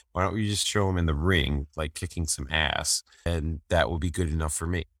again. Why don't we just show him in the ring, like kicking some ass? And that will be good enough for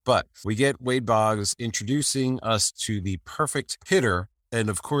me. But we get Wade Boggs introducing us to the Perfect Hitter. And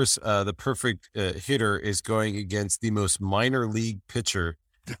of course, the Perfect Hitter is going against the most minor league pitcher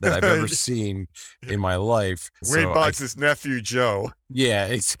that I've ever seen in my life. Wade Boggs' nephew, Joe. Yeah,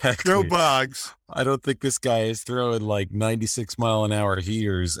 exactly. Joe Boggs. I don't think this guy is throwing like 96 mile an hour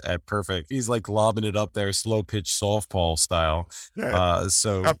heaters at Perfect. He's like lobbing it up there, slow pitch softball style. Yeah.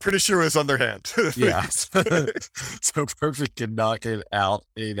 So I'm pretty sure it's underhand. Yeah. So Perfect can knock it out,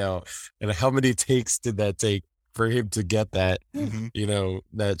 you know. And how many takes did that take for him to get that, you know,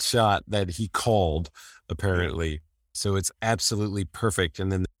 that shot that he called apparently? So it's absolutely perfect. And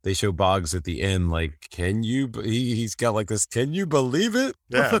then they show Boggs at the end, like, he's got like this, can you believe it?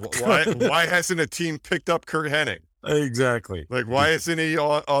 Yeah. Why hasn't a team picked up Kurt Hennig? Exactly. Like, why isn't he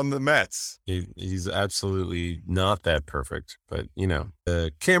on the Mets? He's absolutely not that perfect, but you know,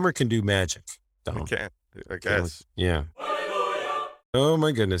 the camera can do magic. It can, I guess. Yeah. Oh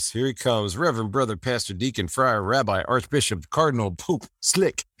my goodness. Here he comes. Reverend Brother, Pastor, Deacon, Friar, Rabbi, Archbishop, Cardinal, Pope,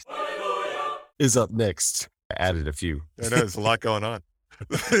 Slick is up next. I added a few. I know, there's a lot going on.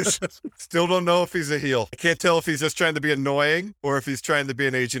 Still don't know if he's a heel. I can't tell if he's just trying to be annoying or if he's trying to be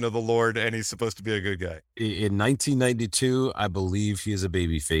an agent of the Lord and he's supposed to be a good guy. In 1992, I believe he is a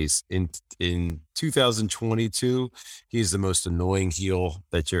babyface. In 2022, he's the most annoying heel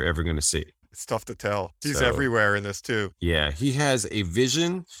that you're ever going to see. It's tough to tell. He's everywhere in this too. Yeah, he has a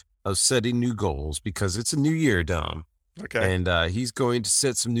vision of setting new goals because it's a new year, Dom. Okay. And he's going to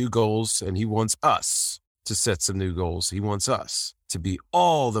set some new goals, and he wants us to set some new goals. He wants us to be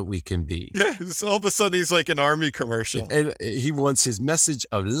all that we can be. Yeah, all of a sudden he's like an army commercial. And he wants his message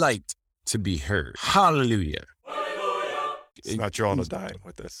of light to be heard. Hallelujah. It's not drawing a dime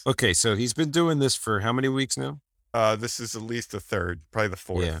with this. Okay, so he's been doing this for how many weeks now? This is at least the third, probably the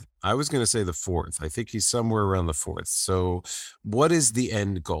fourth. Yeah, I was going to say the fourth. I think he's somewhere around the fourth. So what is the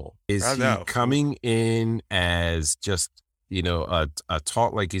end goal? Is he coming in as just, you know, a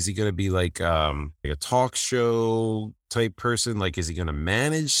talk, like, is he going to be like a talk show type person? Like, is he going to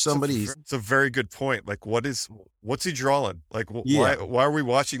manage somebody? It's a very good point. Like, what's he drawing? Like, why are we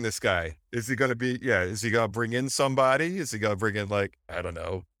watching this guy? Is he going to be, is he going to bring in somebody? Is he going to bring in, like, I don't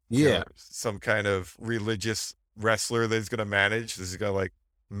know. Yeah. You know, some kind of religious wrestler that he's going to manage? Is he going to, like,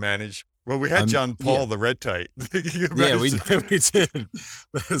 manage? Well, we had John Paul, the red tight. Yeah, we did. Manage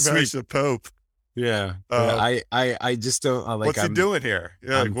the Pope. Yeah. I just don't like. What's he doing here?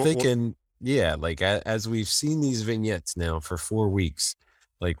 Yeah, I'm thinking, like as we've seen these vignettes now for 4 weeks,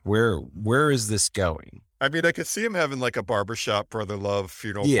 Like, where is this going? I mean, I could see him having like a barbershop Brother Love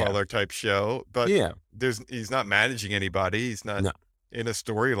funeral Yeah. parlor type show, but Yeah. he's not managing anybody. He's not No. in a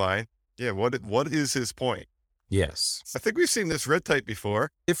storyline. Yeah. What is his point? Yes. I think we've seen this red type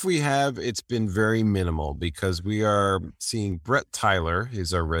before. If we have, it's been very minimal because we are seeing Brett Tyler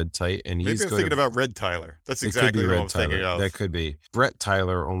is our red tight, and Maybe he's I'm going thinking about Red Tyler. That's It could exactly be what Red I'm thinking Tyler. of. That could be. Brett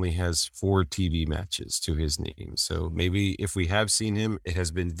Tyler only has 4 TV matches to his name. So maybe if we have seen him, it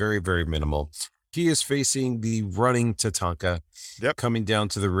has been very, very minimal. He is facing the running Tatanka, Yep. coming down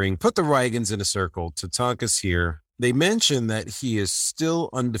to the ring. Put the Rygans in a circle. Tatanka's here. They mention that he is still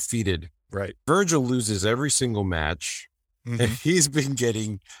undefeated. Right. Virgil loses every single match, Mhm. and he's been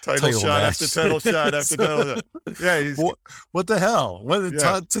getting Title shot match. after title shot after title shot. Yeah. He's, what the hell? What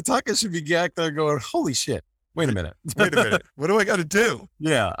Yeah. Tatanka should be back there going, holy shit. Wait a minute. Wait a minute. What do I got to do?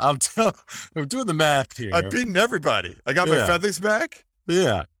 Yeah, I'm doing the math here. I've beaten everybody. I got my Yeah. feathers back.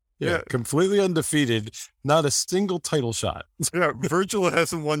 Yeah. Yeah. Completely undefeated. Not a single title shot. Yeah, Virgil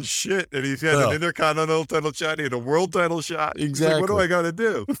hasn't won shit, and he's had No. an Intercontinental title shot. He had a world title shot. He's like, what do Exactly. I got to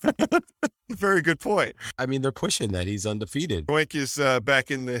do? Very good point. I mean, they're pushing that he's undefeated. Doink is back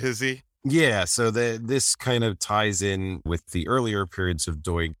in the hizzy. Yeah. So this kind of ties in with the earlier periods of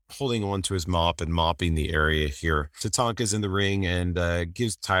Doink holding on to his mop and mopping the area here. Tatanka's in the ring and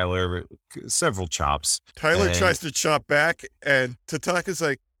gives Tyler several chops. Tyler And- tries to chop back, and Tatanka's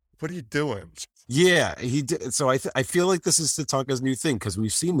like, what are you doing? Yeah, he did. So I feel like this is Tatanka's new thing because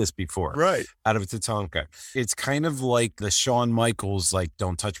we've seen this before. Right. Out of Tatanka. It's kind of like the Shawn Michaels, like,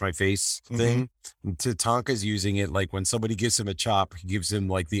 don't touch my face thing. Tatanka's using it like when somebody gives him a chop, he gives him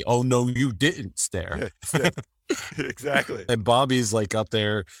like the, oh, no, you didn't stare. Yeah, exactly. And Bobby's like up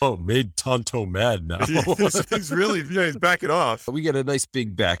there, oh, made Tonto mad now. he's really, he's backing off. We get a nice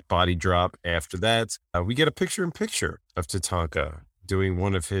big back body drop after that. We get a picture-in-picture of Tatanka doing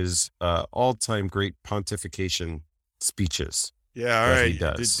one of his all-time great pontification speeches. Yeah, all that he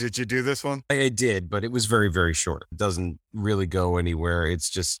right. does. Did you do this one? I did, but it was very, very short. It doesn't really go anywhere. It's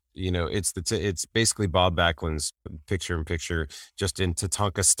just, it's basically Bob Backlund's picture in picture, just in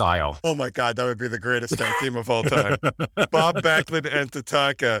Tatanka style. Oh my God, that would be the greatest tag team of all time. Bob Backlund and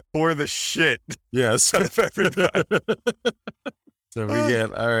Tatanka for the shit Yes. out of everybody. So we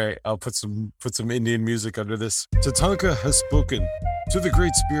get, all right, I'll put some Indian music under this. Tatanka has spoken to the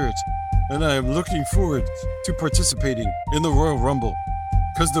Great Spirit, and I am looking forward to participating in the Royal Rumble,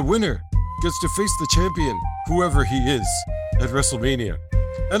 because the winner gets to face the champion, whoever he is, at WrestleMania.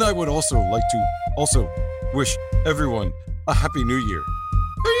 And I would also like to wish everyone a Happy New Year.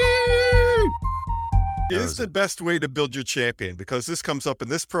 It is the best way to build your champion, because this comes up in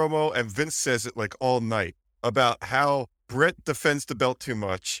this promo, and Vince says it like all night about how Brett defends the belt too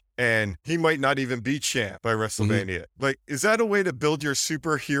much and he might not even be champ by WrestleMania. Like, is that a way to build your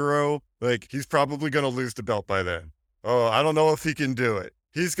superhero? Like, he's probably going to lose the belt by then. Oh, I don't know if he can do it.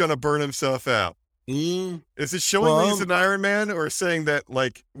 He's going to burn himself out. Is it showing that he's an Iron Man, or saying that,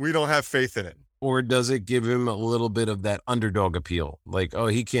 like, we don't have faith in it? Or does it give him a little bit of that underdog appeal? Like, oh,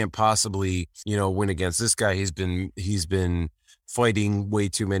 he can't possibly, win against this guy. He's been fighting way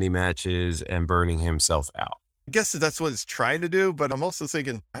too many matches and burning himself out. I guess that's what it's trying to do, but I'm also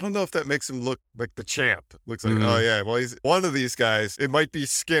thinking, I don't know if that makes him look like the champ. Looks like, oh yeah, well, he's one of these guys. It might be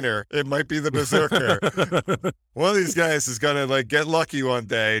Skinner. It might be the Berserker. One of these guys is going to like get lucky one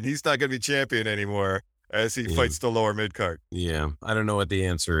day and he's not going to be champion anymore as he fights the lower mid card. Yeah. I don't know what the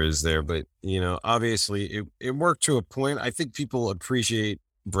answer is there, but obviously it worked to a point. I think people appreciate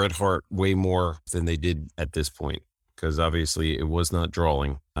Bret Hart way more than they did at this point, because obviously it was not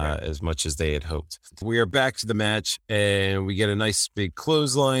drawing as much as they had hoped. We are back to the match, and we get a nice big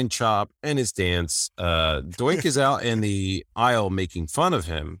clothesline chop and his dance. Doink is out in the aisle making fun of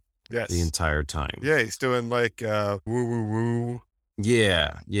him the entire time. Yeah, he's doing like woo woo woo.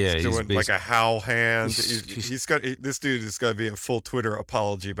 Yeah. He's doing like a howl hand. This dude is going to be in full Twitter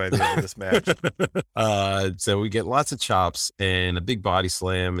apology by the end of this match. So we get lots of chops and a big body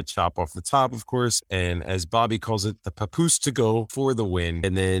slam, a chop off the top, of course. And as Bobby calls it, the papoose to go for the win.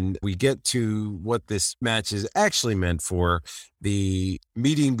 And then we get to what this match is actually meant for, the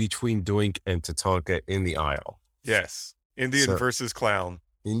meeting between Doink and Tatanka in the aisle. Yes. Indian versus Clown.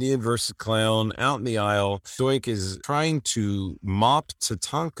 Indian versus Clown out in the aisle. Doink is trying to mop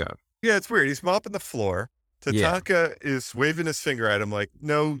Tatanka. Yeah, it's weird. He's mopping the floor. Tatanka is waving his finger at him like,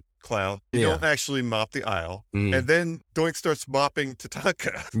 no, Clown, you don't actually mop the aisle. And then Doink starts mopping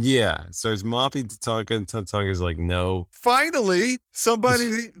Tatanka. Yeah, so he's mopping Tatanka, and Tatanka's like, no. Finally,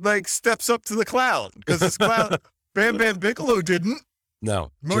 somebody like steps up to the Clown, because this Clown, Bam Bam Bigelow didn't.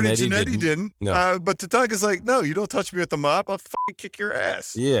 No. Marty Jannetty didn't. No. But Tatanka's like, no, you don't touch me with the mop. I'll fucking kick your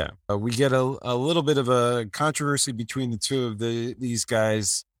ass. Yeah. We get a little bit of a controversy between the two of these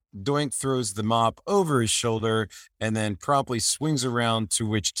guys. Doink throws the mop over his shoulder and then promptly swings around, to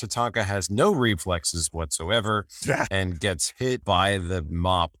which Tatanka has no reflexes whatsoever and gets hit by the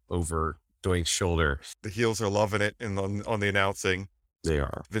mop over Doink's shoulder. The heels are loving it on the announcing. They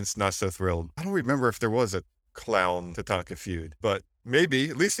are. Vince not so thrilled. I don't remember if there was a clown Tatanka feud, but maybe.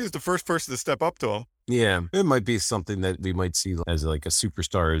 At least he was the first person to step up to him. Yeah, it might be something that we might see as like a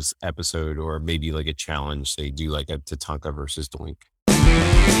Superstars episode, or maybe like a challenge. They do like a Tatanka versus Doink.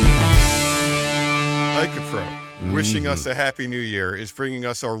 Ica Pro, wishing us a happy new year, is bringing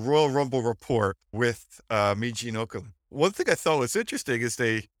us our Royal Rumble report with Miji Inoku. One thing I thought was interesting is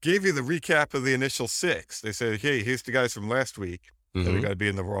they gave you the recap of the initial 6. They said, hey, here's the guys from last week that we got to be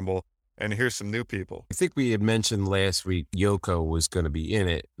in the Rumble, and here's some new people. I think we had mentioned last week Yoko was going to be in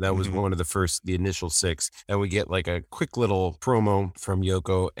it. That was one of the initial 6. And we get like a quick little promo from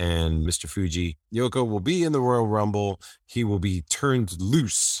Yoko and Mr. Fuji. Yoko will be in the Royal Rumble. He will be turned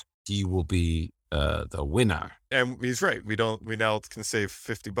loose. He will be the winner. And he's right. We now can save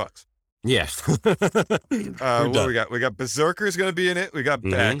 $50. Yeah. What we got? We got Berserker's going to be in it. We got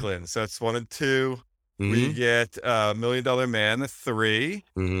Backlund. So that's 1 and 2. We get $1 Million Man 3.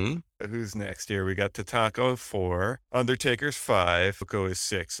 Who's next here? We got Tatanka 4. Undertaker's 5. Yoko is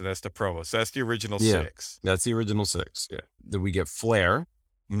 6. And that's the promo. So that's the original 6. That's the original 6. Yeah. Then we get Flair.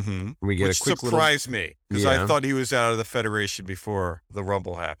 We get Which a quick surprised me, because I thought he was out of the Federation before the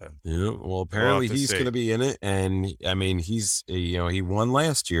Rumble happened. Yeah, well, apparently he's going to be in it, and I mean, he's he won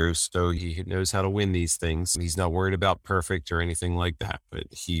last year, so he knows how to win these things. He's not worried about perfect or anything like that, but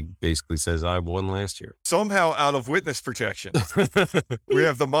he basically says, "I won last year." Somehow out of witness protection, we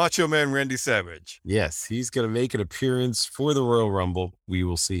have the Macho Man Randy Savage. Yes, he's going to make an appearance for the Royal Rumble. We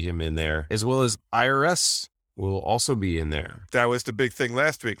will see him in there, as well as IRS. Will also be in there. That was the big thing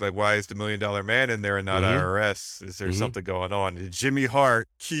last week. Like, why is the $1 Million Man in there and not IRS? Is there something going on? Did Jimmy Hart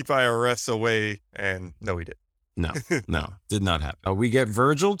keep IRS away? And no, he did. No, did not happen. We get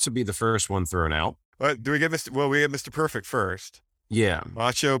Virgil to be the first one thrown out. Do we get Mr. Well, we get Mr. Perfect first. Yeah.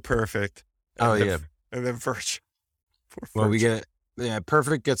 Macho Perfect. And then Virgil. Well, we get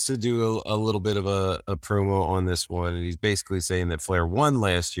Perfect gets to do a little bit of a promo on this one, and he's basically saying that Flair won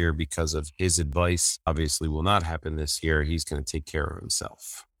last year because of his advice. Obviously will not happen this year. He's going to take care of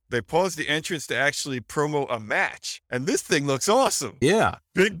himself. They paused the entrance to actually promo a match, and this thing looks awesome. Yeah.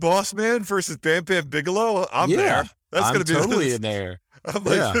 Big Boss Man versus Bam Bam Bigelow. I'm there. That's going to be totally in there. I'm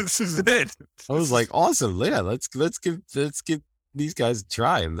like, this is it. I was like, awesome. Yeah, let's give these guys a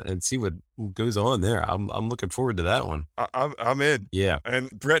try and see what goes on there. I'm looking forward to that one. I'm in. Yeah. And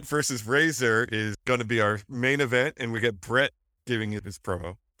Brett versus Razor is going to be our main event, and we get Brett giving it his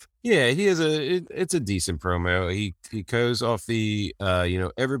promo. Yeah, he has it's a decent promo. He goes off the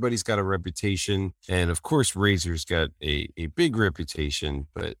everybody's got a reputation, and of course Razor's got a big reputation,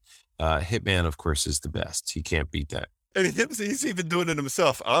 but Hitman of course is the best. He can't beat that. And he's even doing it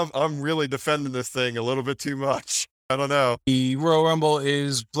himself. I'm really defending this thing a little bit too much. I don't know. The Royal Rumble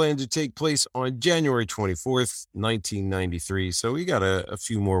is planned to take place on January 24th, 1993. So we got a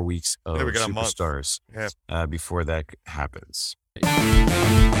few more weeks of Superstars before that happens.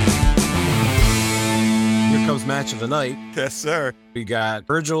 Here comes match of the night. Yes, sir. We got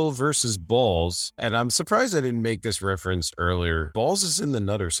Virgil versus Balls. And I'm surprised I didn't make this reference earlier. Balls is in the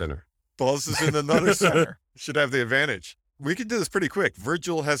Nutter Center. Balls is in the Nutter Center. Should have the advantage. We can do this pretty quick.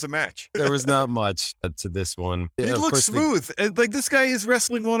 Virgil has a match. There was not much to this one. He looks smooth. Like, this guy is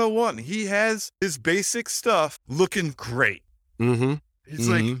Wrestling 101. He has his basic stuff looking great. He's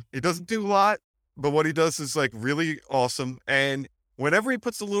like, he doesn't do a lot, but what he does is like really awesome. And whenever he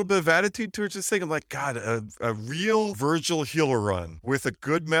puts a little bit of attitude towards this thing, I'm like, God, a real Virgil heel run with a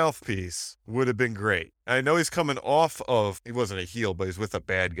good mouthpiece would have been great. I know he's coming off of, he wasn't a heel, but he's with a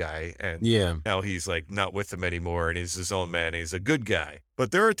bad guy. And now he's like not with him anymore, and he's his own man. He's a good guy.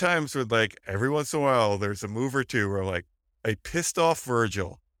 But there are times where, like, every once in a while, there's a move or two where, like, a pissed off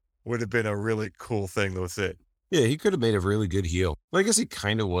Virgil would have been a really cool thing. That was it. Yeah, he could have made a really good heel. Well, I guess he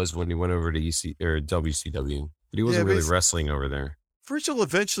kind of was when he went over to WCW, but he wasn't really wrestling over there. Virgil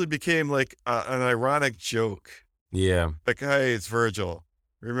eventually became like an ironic joke. Yeah. Like, hey, it's Virgil.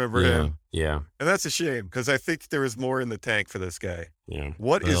 Remember him? Yeah. And that's a shame, because I think there was more in the tank for this guy. Yeah.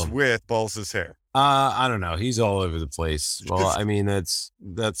 What is with Balls' hair? I don't know. He's all over the place. Well, I mean, that's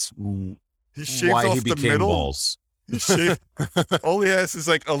he why he became Balls. He shaved. All he has is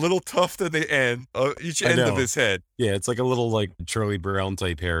like a little tuft at the end, each end of his head. Yeah, it's like a little like Charlie Brown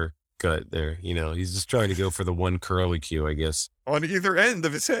type hair cut there. You know, he's just trying to go for the one curly Q, I guess. On either end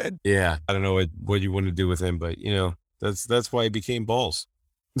of his head. Yeah. I don't know what you want to do with him, but you know, that's why he became Balls.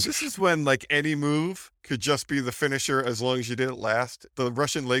 This is when like any move could just be the finisher as long as you did it last. The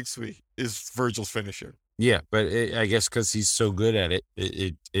Russian leg sweep is Virgil's finisher. Yeah, but I guess because he's so good at it,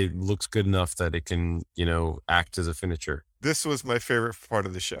 it looks good enough that it can, you know, act as a finisher. This was my favorite part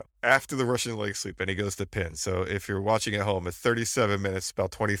of the show. After the Russian leg sweep and he goes to pin. So if you're watching at home, at 37 minutes,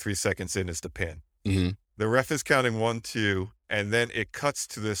 about 23 seconds in is the pin. Mm-hmm. The ref is counting 1, 2, and then it cuts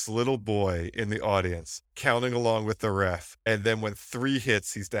to this little boy in the audience counting along with the ref. And then when 3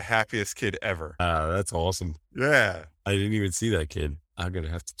 hits, he's the happiest kid ever. That's awesome. Yeah, I didn't even see that kid. I'm going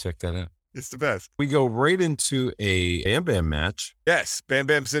to have to check that out. it's the best. We go right into a Bam Bam match. Yes, Bam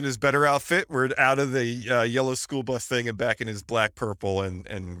Bam's in his better outfit. We're out of the yellow school bus thing and back in his black, purple,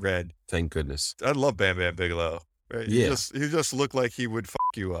 and red. Thank goodness. I love Bam Bam Bigelow. Right? Yeah. He just looked like he would fuck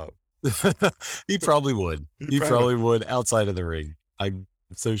you up. He probably would. He probably would outside of the ring. I'm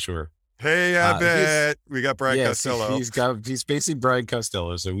so sure. Hey, I bet we got Brian Costello. He's basically Brian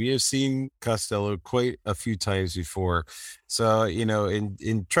Costello. So we have seen Costello quite a few times before. So, you know,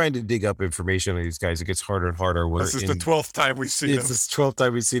 in trying to dig up information on these guys, it gets harder and harder. This is the 12th time we've seen him. It's the 12th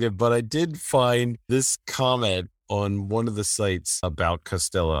time we've seen it. But I did find this comment on one of the sites about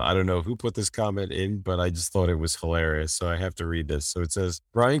Costello. I don't know who put this comment in, but I just thought it was hilarious. So I have to read this. So it says,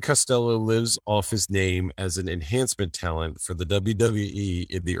 Brian Costello lives off his name as an enhancement talent for the WWE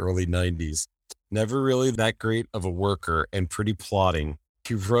in the early 90s. Never really that great of a worker and pretty plodding.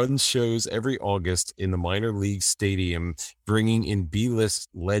 He runs shows every August in the minor league stadium, bringing in B-list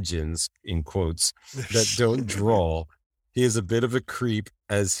legends, in quotes, that don't draw. He is a bit of a creep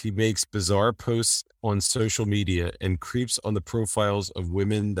as he makes bizarre posts on social media and creeps on the profiles of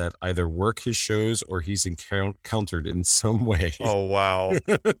women that either work his shows or he's encountered in some way. Oh, wow.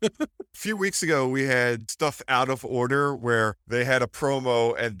 A few weeks ago, we had Stuff Out of Order where they had a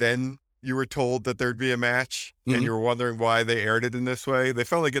promo and then you were told that there'd be a match and you were wondering why they aired it in this way. They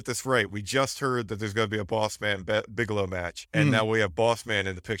finally get this right. We just heard that there's going to be a Boss Man Bigelow match. And now we have Boss Man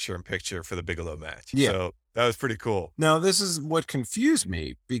in the picture-in-picture for the Bigelow match. Yeah. So that was pretty cool. Now, this is what confused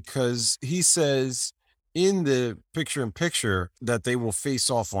me because he says in the picture-in-picture that they will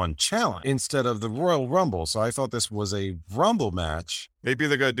face off on Challenge instead of the Royal Rumble. So I thought this was a Rumble match. Maybe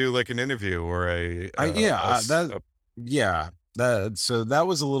they're going to do like an interview or So that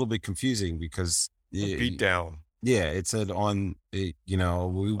was a little bit confusing because beat down. Yeah, it said on, you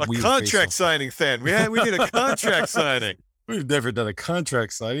know, a contract signing thing. We did a contract signing. We've never done a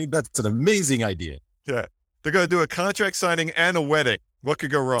contract signing. That's an amazing idea. Yeah. They're going to do a contract signing and a wedding. What could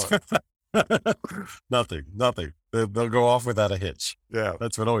go wrong? Nothing. They'll go off without a hitch. Yeah.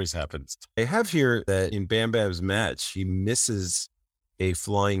 That's what always happens. I have here that in Bam Bam's match, he misses a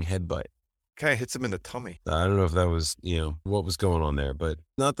flying headbutt. Kind of hits him in the tummy. I don't know if that was, what was going on there, but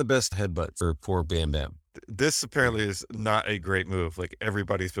not the best headbutt for poor Bam Bam. This apparently is not a great move. Like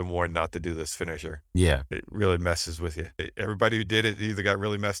everybody's been warned not to do this finisher. Yeah. It really messes with you. Everybody who did it either got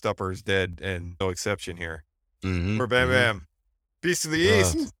really messed up or is dead, and no exception here. Poor Bam Bam. Beast of the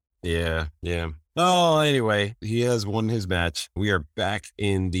East. Yeah. Oh, anyway, he has won his match. We are back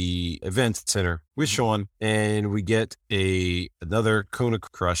in the event center with Sean, and we get another Kona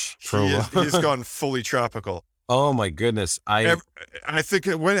Crush promo. He's gone fully tropical. Oh my goodness! I think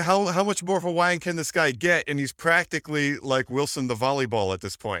how much more of a wine can this guy get? And he's practically like Wilson the volleyball at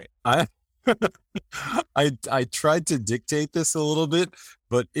this point. I tried to dictate this a little bit,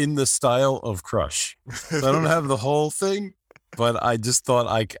 but in the style of Crush. So I don't have the whole thing. But I just thought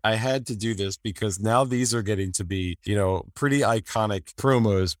I had to do this because now these are getting to be, pretty iconic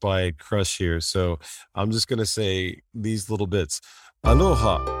promos by Crush here. So I'm just going to say these little bits.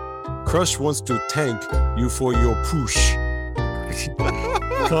 Aloha. Crush wants to thank you for your push.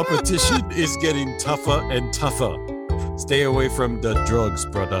 Competition is getting tougher and tougher. Stay away from the drugs,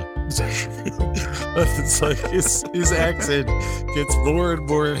 brother. It's like his accent gets more and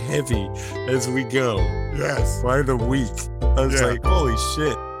more heavy as we go. Yes. By the week. I was like, holy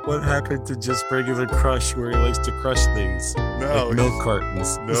shit. What happened to just regular Crush where he likes to crush things? No. Like milk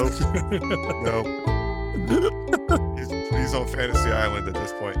cartons. Nope. He's on Fantasy Island at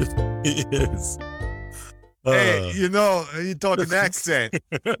this point. He is. Hey, you talking accent.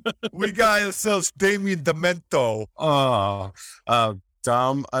 We got ourselves Damien Demento.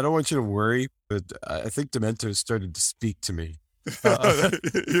 Dom, I don't want you to worry, but I think Demento started to speak to me.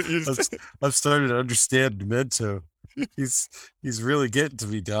 I've started to understand Demento. He's really getting to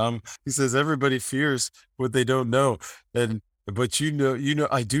me, Dom. He says everybody fears what they don't know, but I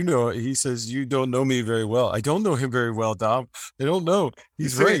do know. He says you don't know me very well. I don't know him very well, Dom. I don't know.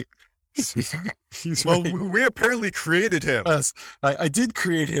 He's right. He's Well, right. we apparently created him. Yes, I did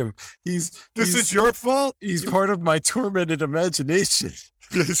create him. This is your fault? He's part of my tormented imagination.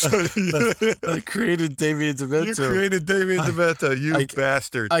 I created Damien You Demento. created Damien Demento, you I-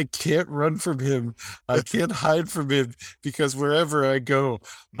 bastard. I can't run from him. I can't hide from him because wherever I go,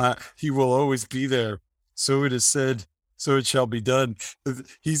 he will always be there. So it is said, so it shall be done.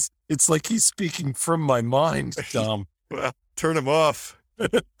 It's like he's speaking from my mind, Dom. Well, turn him off.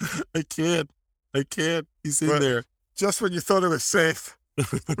 I can't. He's in But- there. Just when you thought it was safe,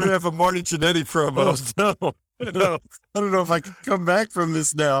 we have a Marty Jannetty promo. Oh, no. No. I don't know if I can come back from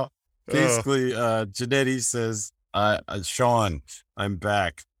this now. Oh. Basically, Jannetty says, Sean, I'm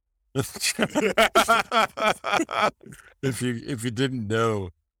back. If you didn't know,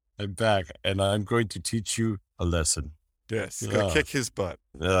 I'm back, and I'm going to teach you a lesson. Yes, gonna Yeah. kick his butt.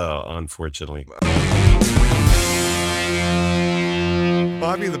 Oh, unfortunately.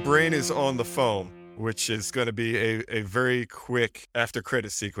 Bobby the Brain is on the phone, which is going to be a very quick after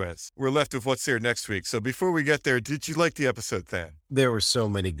credit sequence. We're left with what's there next week. So before we get there, did you like the episode, Than? There were so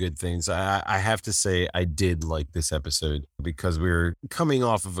many good things. I have to say I did like this episode because we were coming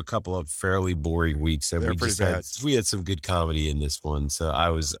off of a couple of fairly boring weeks, and They're we pretty just bad. we had some good comedy in this one. So I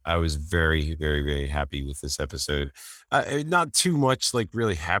was very, very, very happy with this episode. Not too much like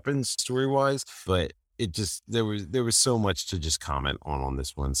really happened story wise, but it just there was so much to just comment on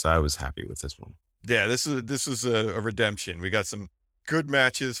this one. So I was happy with this one. Yeah, this is a redemption. We got some good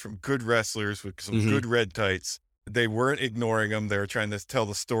matches from good wrestlers with some Mhm. good red tights. They weren't ignoring them. They were trying to tell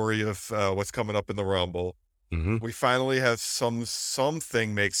the story of what's coming up in the Rumble. Mm-hmm. We finally have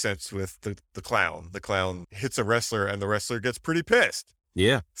something make sense with the clown. The clown hits a wrestler and the wrestler gets pretty pissed.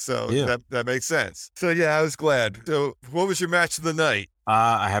 Yeah. So Yeah. that makes sense. So yeah, I was glad. So what was your match of the night?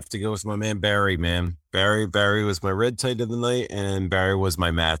 I have to go with my man Barry, man. Barry was my red tight of the night, and Barry was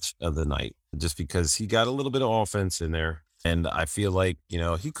my match of the night, just because he got a little bit of offense in there, and I feel like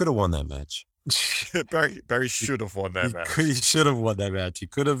he could have won that match. Barry should have won that match. He should have won that match. He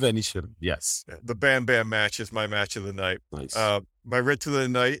could have, and he should have. Yes, Yeah, the Bam Bam match is my match of the night. nice. My red to the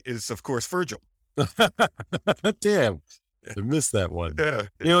night is of course Virgil. Damn, I missed that one. Yeah,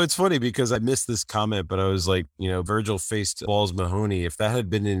 It's funny because I missed this comment, but I was like, Virgil faced Balls Mahoney. If that had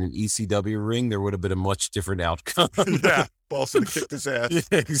been in an ECW ring, there would have been a much different outcome. yeah. Boston kicked his ass.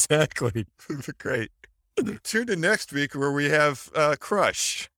 Yeah, exactly. Great. Tune in next week where we have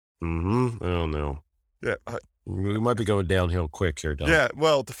Crush. Mm-hmm. Oh no. Yeah, We might be going downhill quick here, Don. yeah.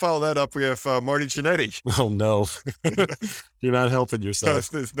 Well, to follow that up, we have Marty Jannetty. Oh no. You're not helping So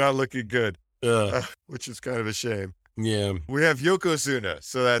yourself. it's not looking good, Yeah. which is kind of a shame. Yeah. We have Yokozuna,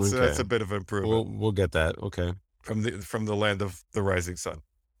 so that's Okay. a bit of improvement We'll get that. Okay. from the land of the rising sun.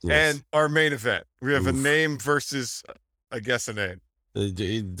 Yes. And our main event, we have a Oof. name versus, I guess, a name.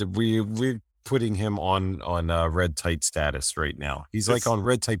 We're putting him on red tight status right now. He's like It's- on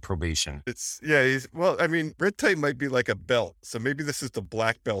red tight probation. Red tight might be like a belt, so maybe this is the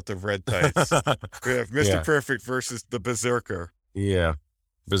black belt of red tights. We have Mr. Yeah. Perfect versus the Berserker. Yeah.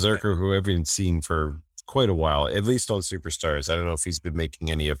 Berserker, who I've been seeing for quite a while, at least on Superstars. I don't know if he's been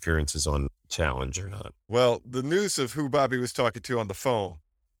making any appearances on Challenge or not. Well, the news of who Bobby was talking to on the phone,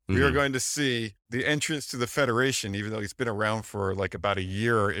 we are Mhm. going to see the entrance to the Federation, even though he's been around for like about a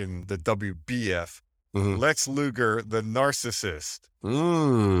year in the WBF. Mhm. Lex Luger, the narcissist,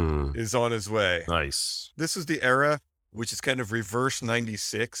 Mm. is on his way. Nice. This is the era, which is kind of reverse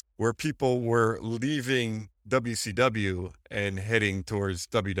 96, where people were leaving WCW and heading towards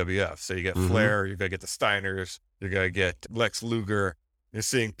WWF. So you get Mhm. Flair, you're going to get the Steiners, you're going to get Lex Luger. You're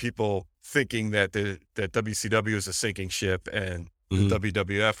seeing people thinking that that WCW is a sinking ship and Mhm. the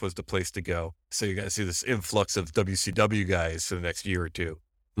WWF was the place to go. So you're going to see this influx of WCW guys for the next year or two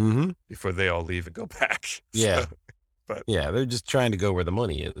Mm-hmm. before they all leave and go back. Yeah. So, Yeah, they're just trying to go where the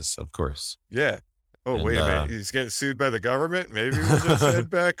money is, of course. yeah. Oh, And, wait a minute. He's getting sued by the government? Maybe we'll just head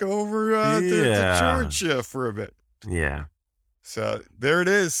back over to Yeah. Georgia for a bit. Yeah. So there it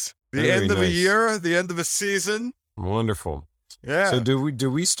is. The Very end of a nice. year, the end of a season. Wonderful. Yeah. So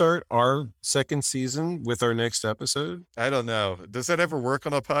do we start our second season with our next episode? I don't know. Does that ever work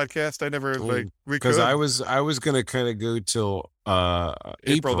on a podcast? I never we Because could. I was gonna kind of go till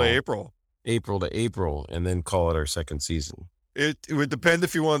April to April. April to April, and then call it our second season. It would depend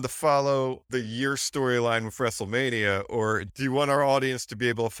if you wanted to follow the year storyline with WrestleMania, or do you want our audience to be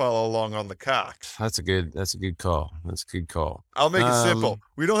able to follow along on the cock? That's a good call. That's a good call. I'll make it simple.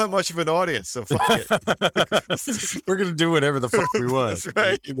 We don't have much of an audience, so fuck it. We're gonna do whatever the fuck we want. That's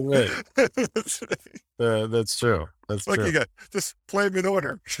right. Either way. That's true. That's like true. you got just play them in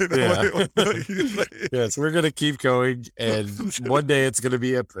order. Yeah. Yes, we're gonna keep going, and one day it's gonna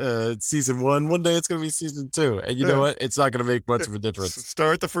be season 1. One day it's gonna be season 2, and you know what? It's not gonna make much of a difference.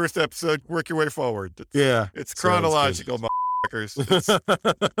 Start the first episode, work your way forward. Yeah, It's sounds good. chronological, motherfuckers.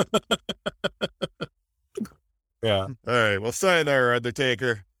 Yeah. All right, well, sayonara,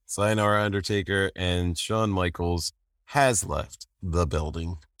 Undertaker. Sayonara, Undertaker, and Shawn Michaels has left the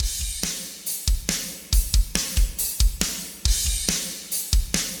building.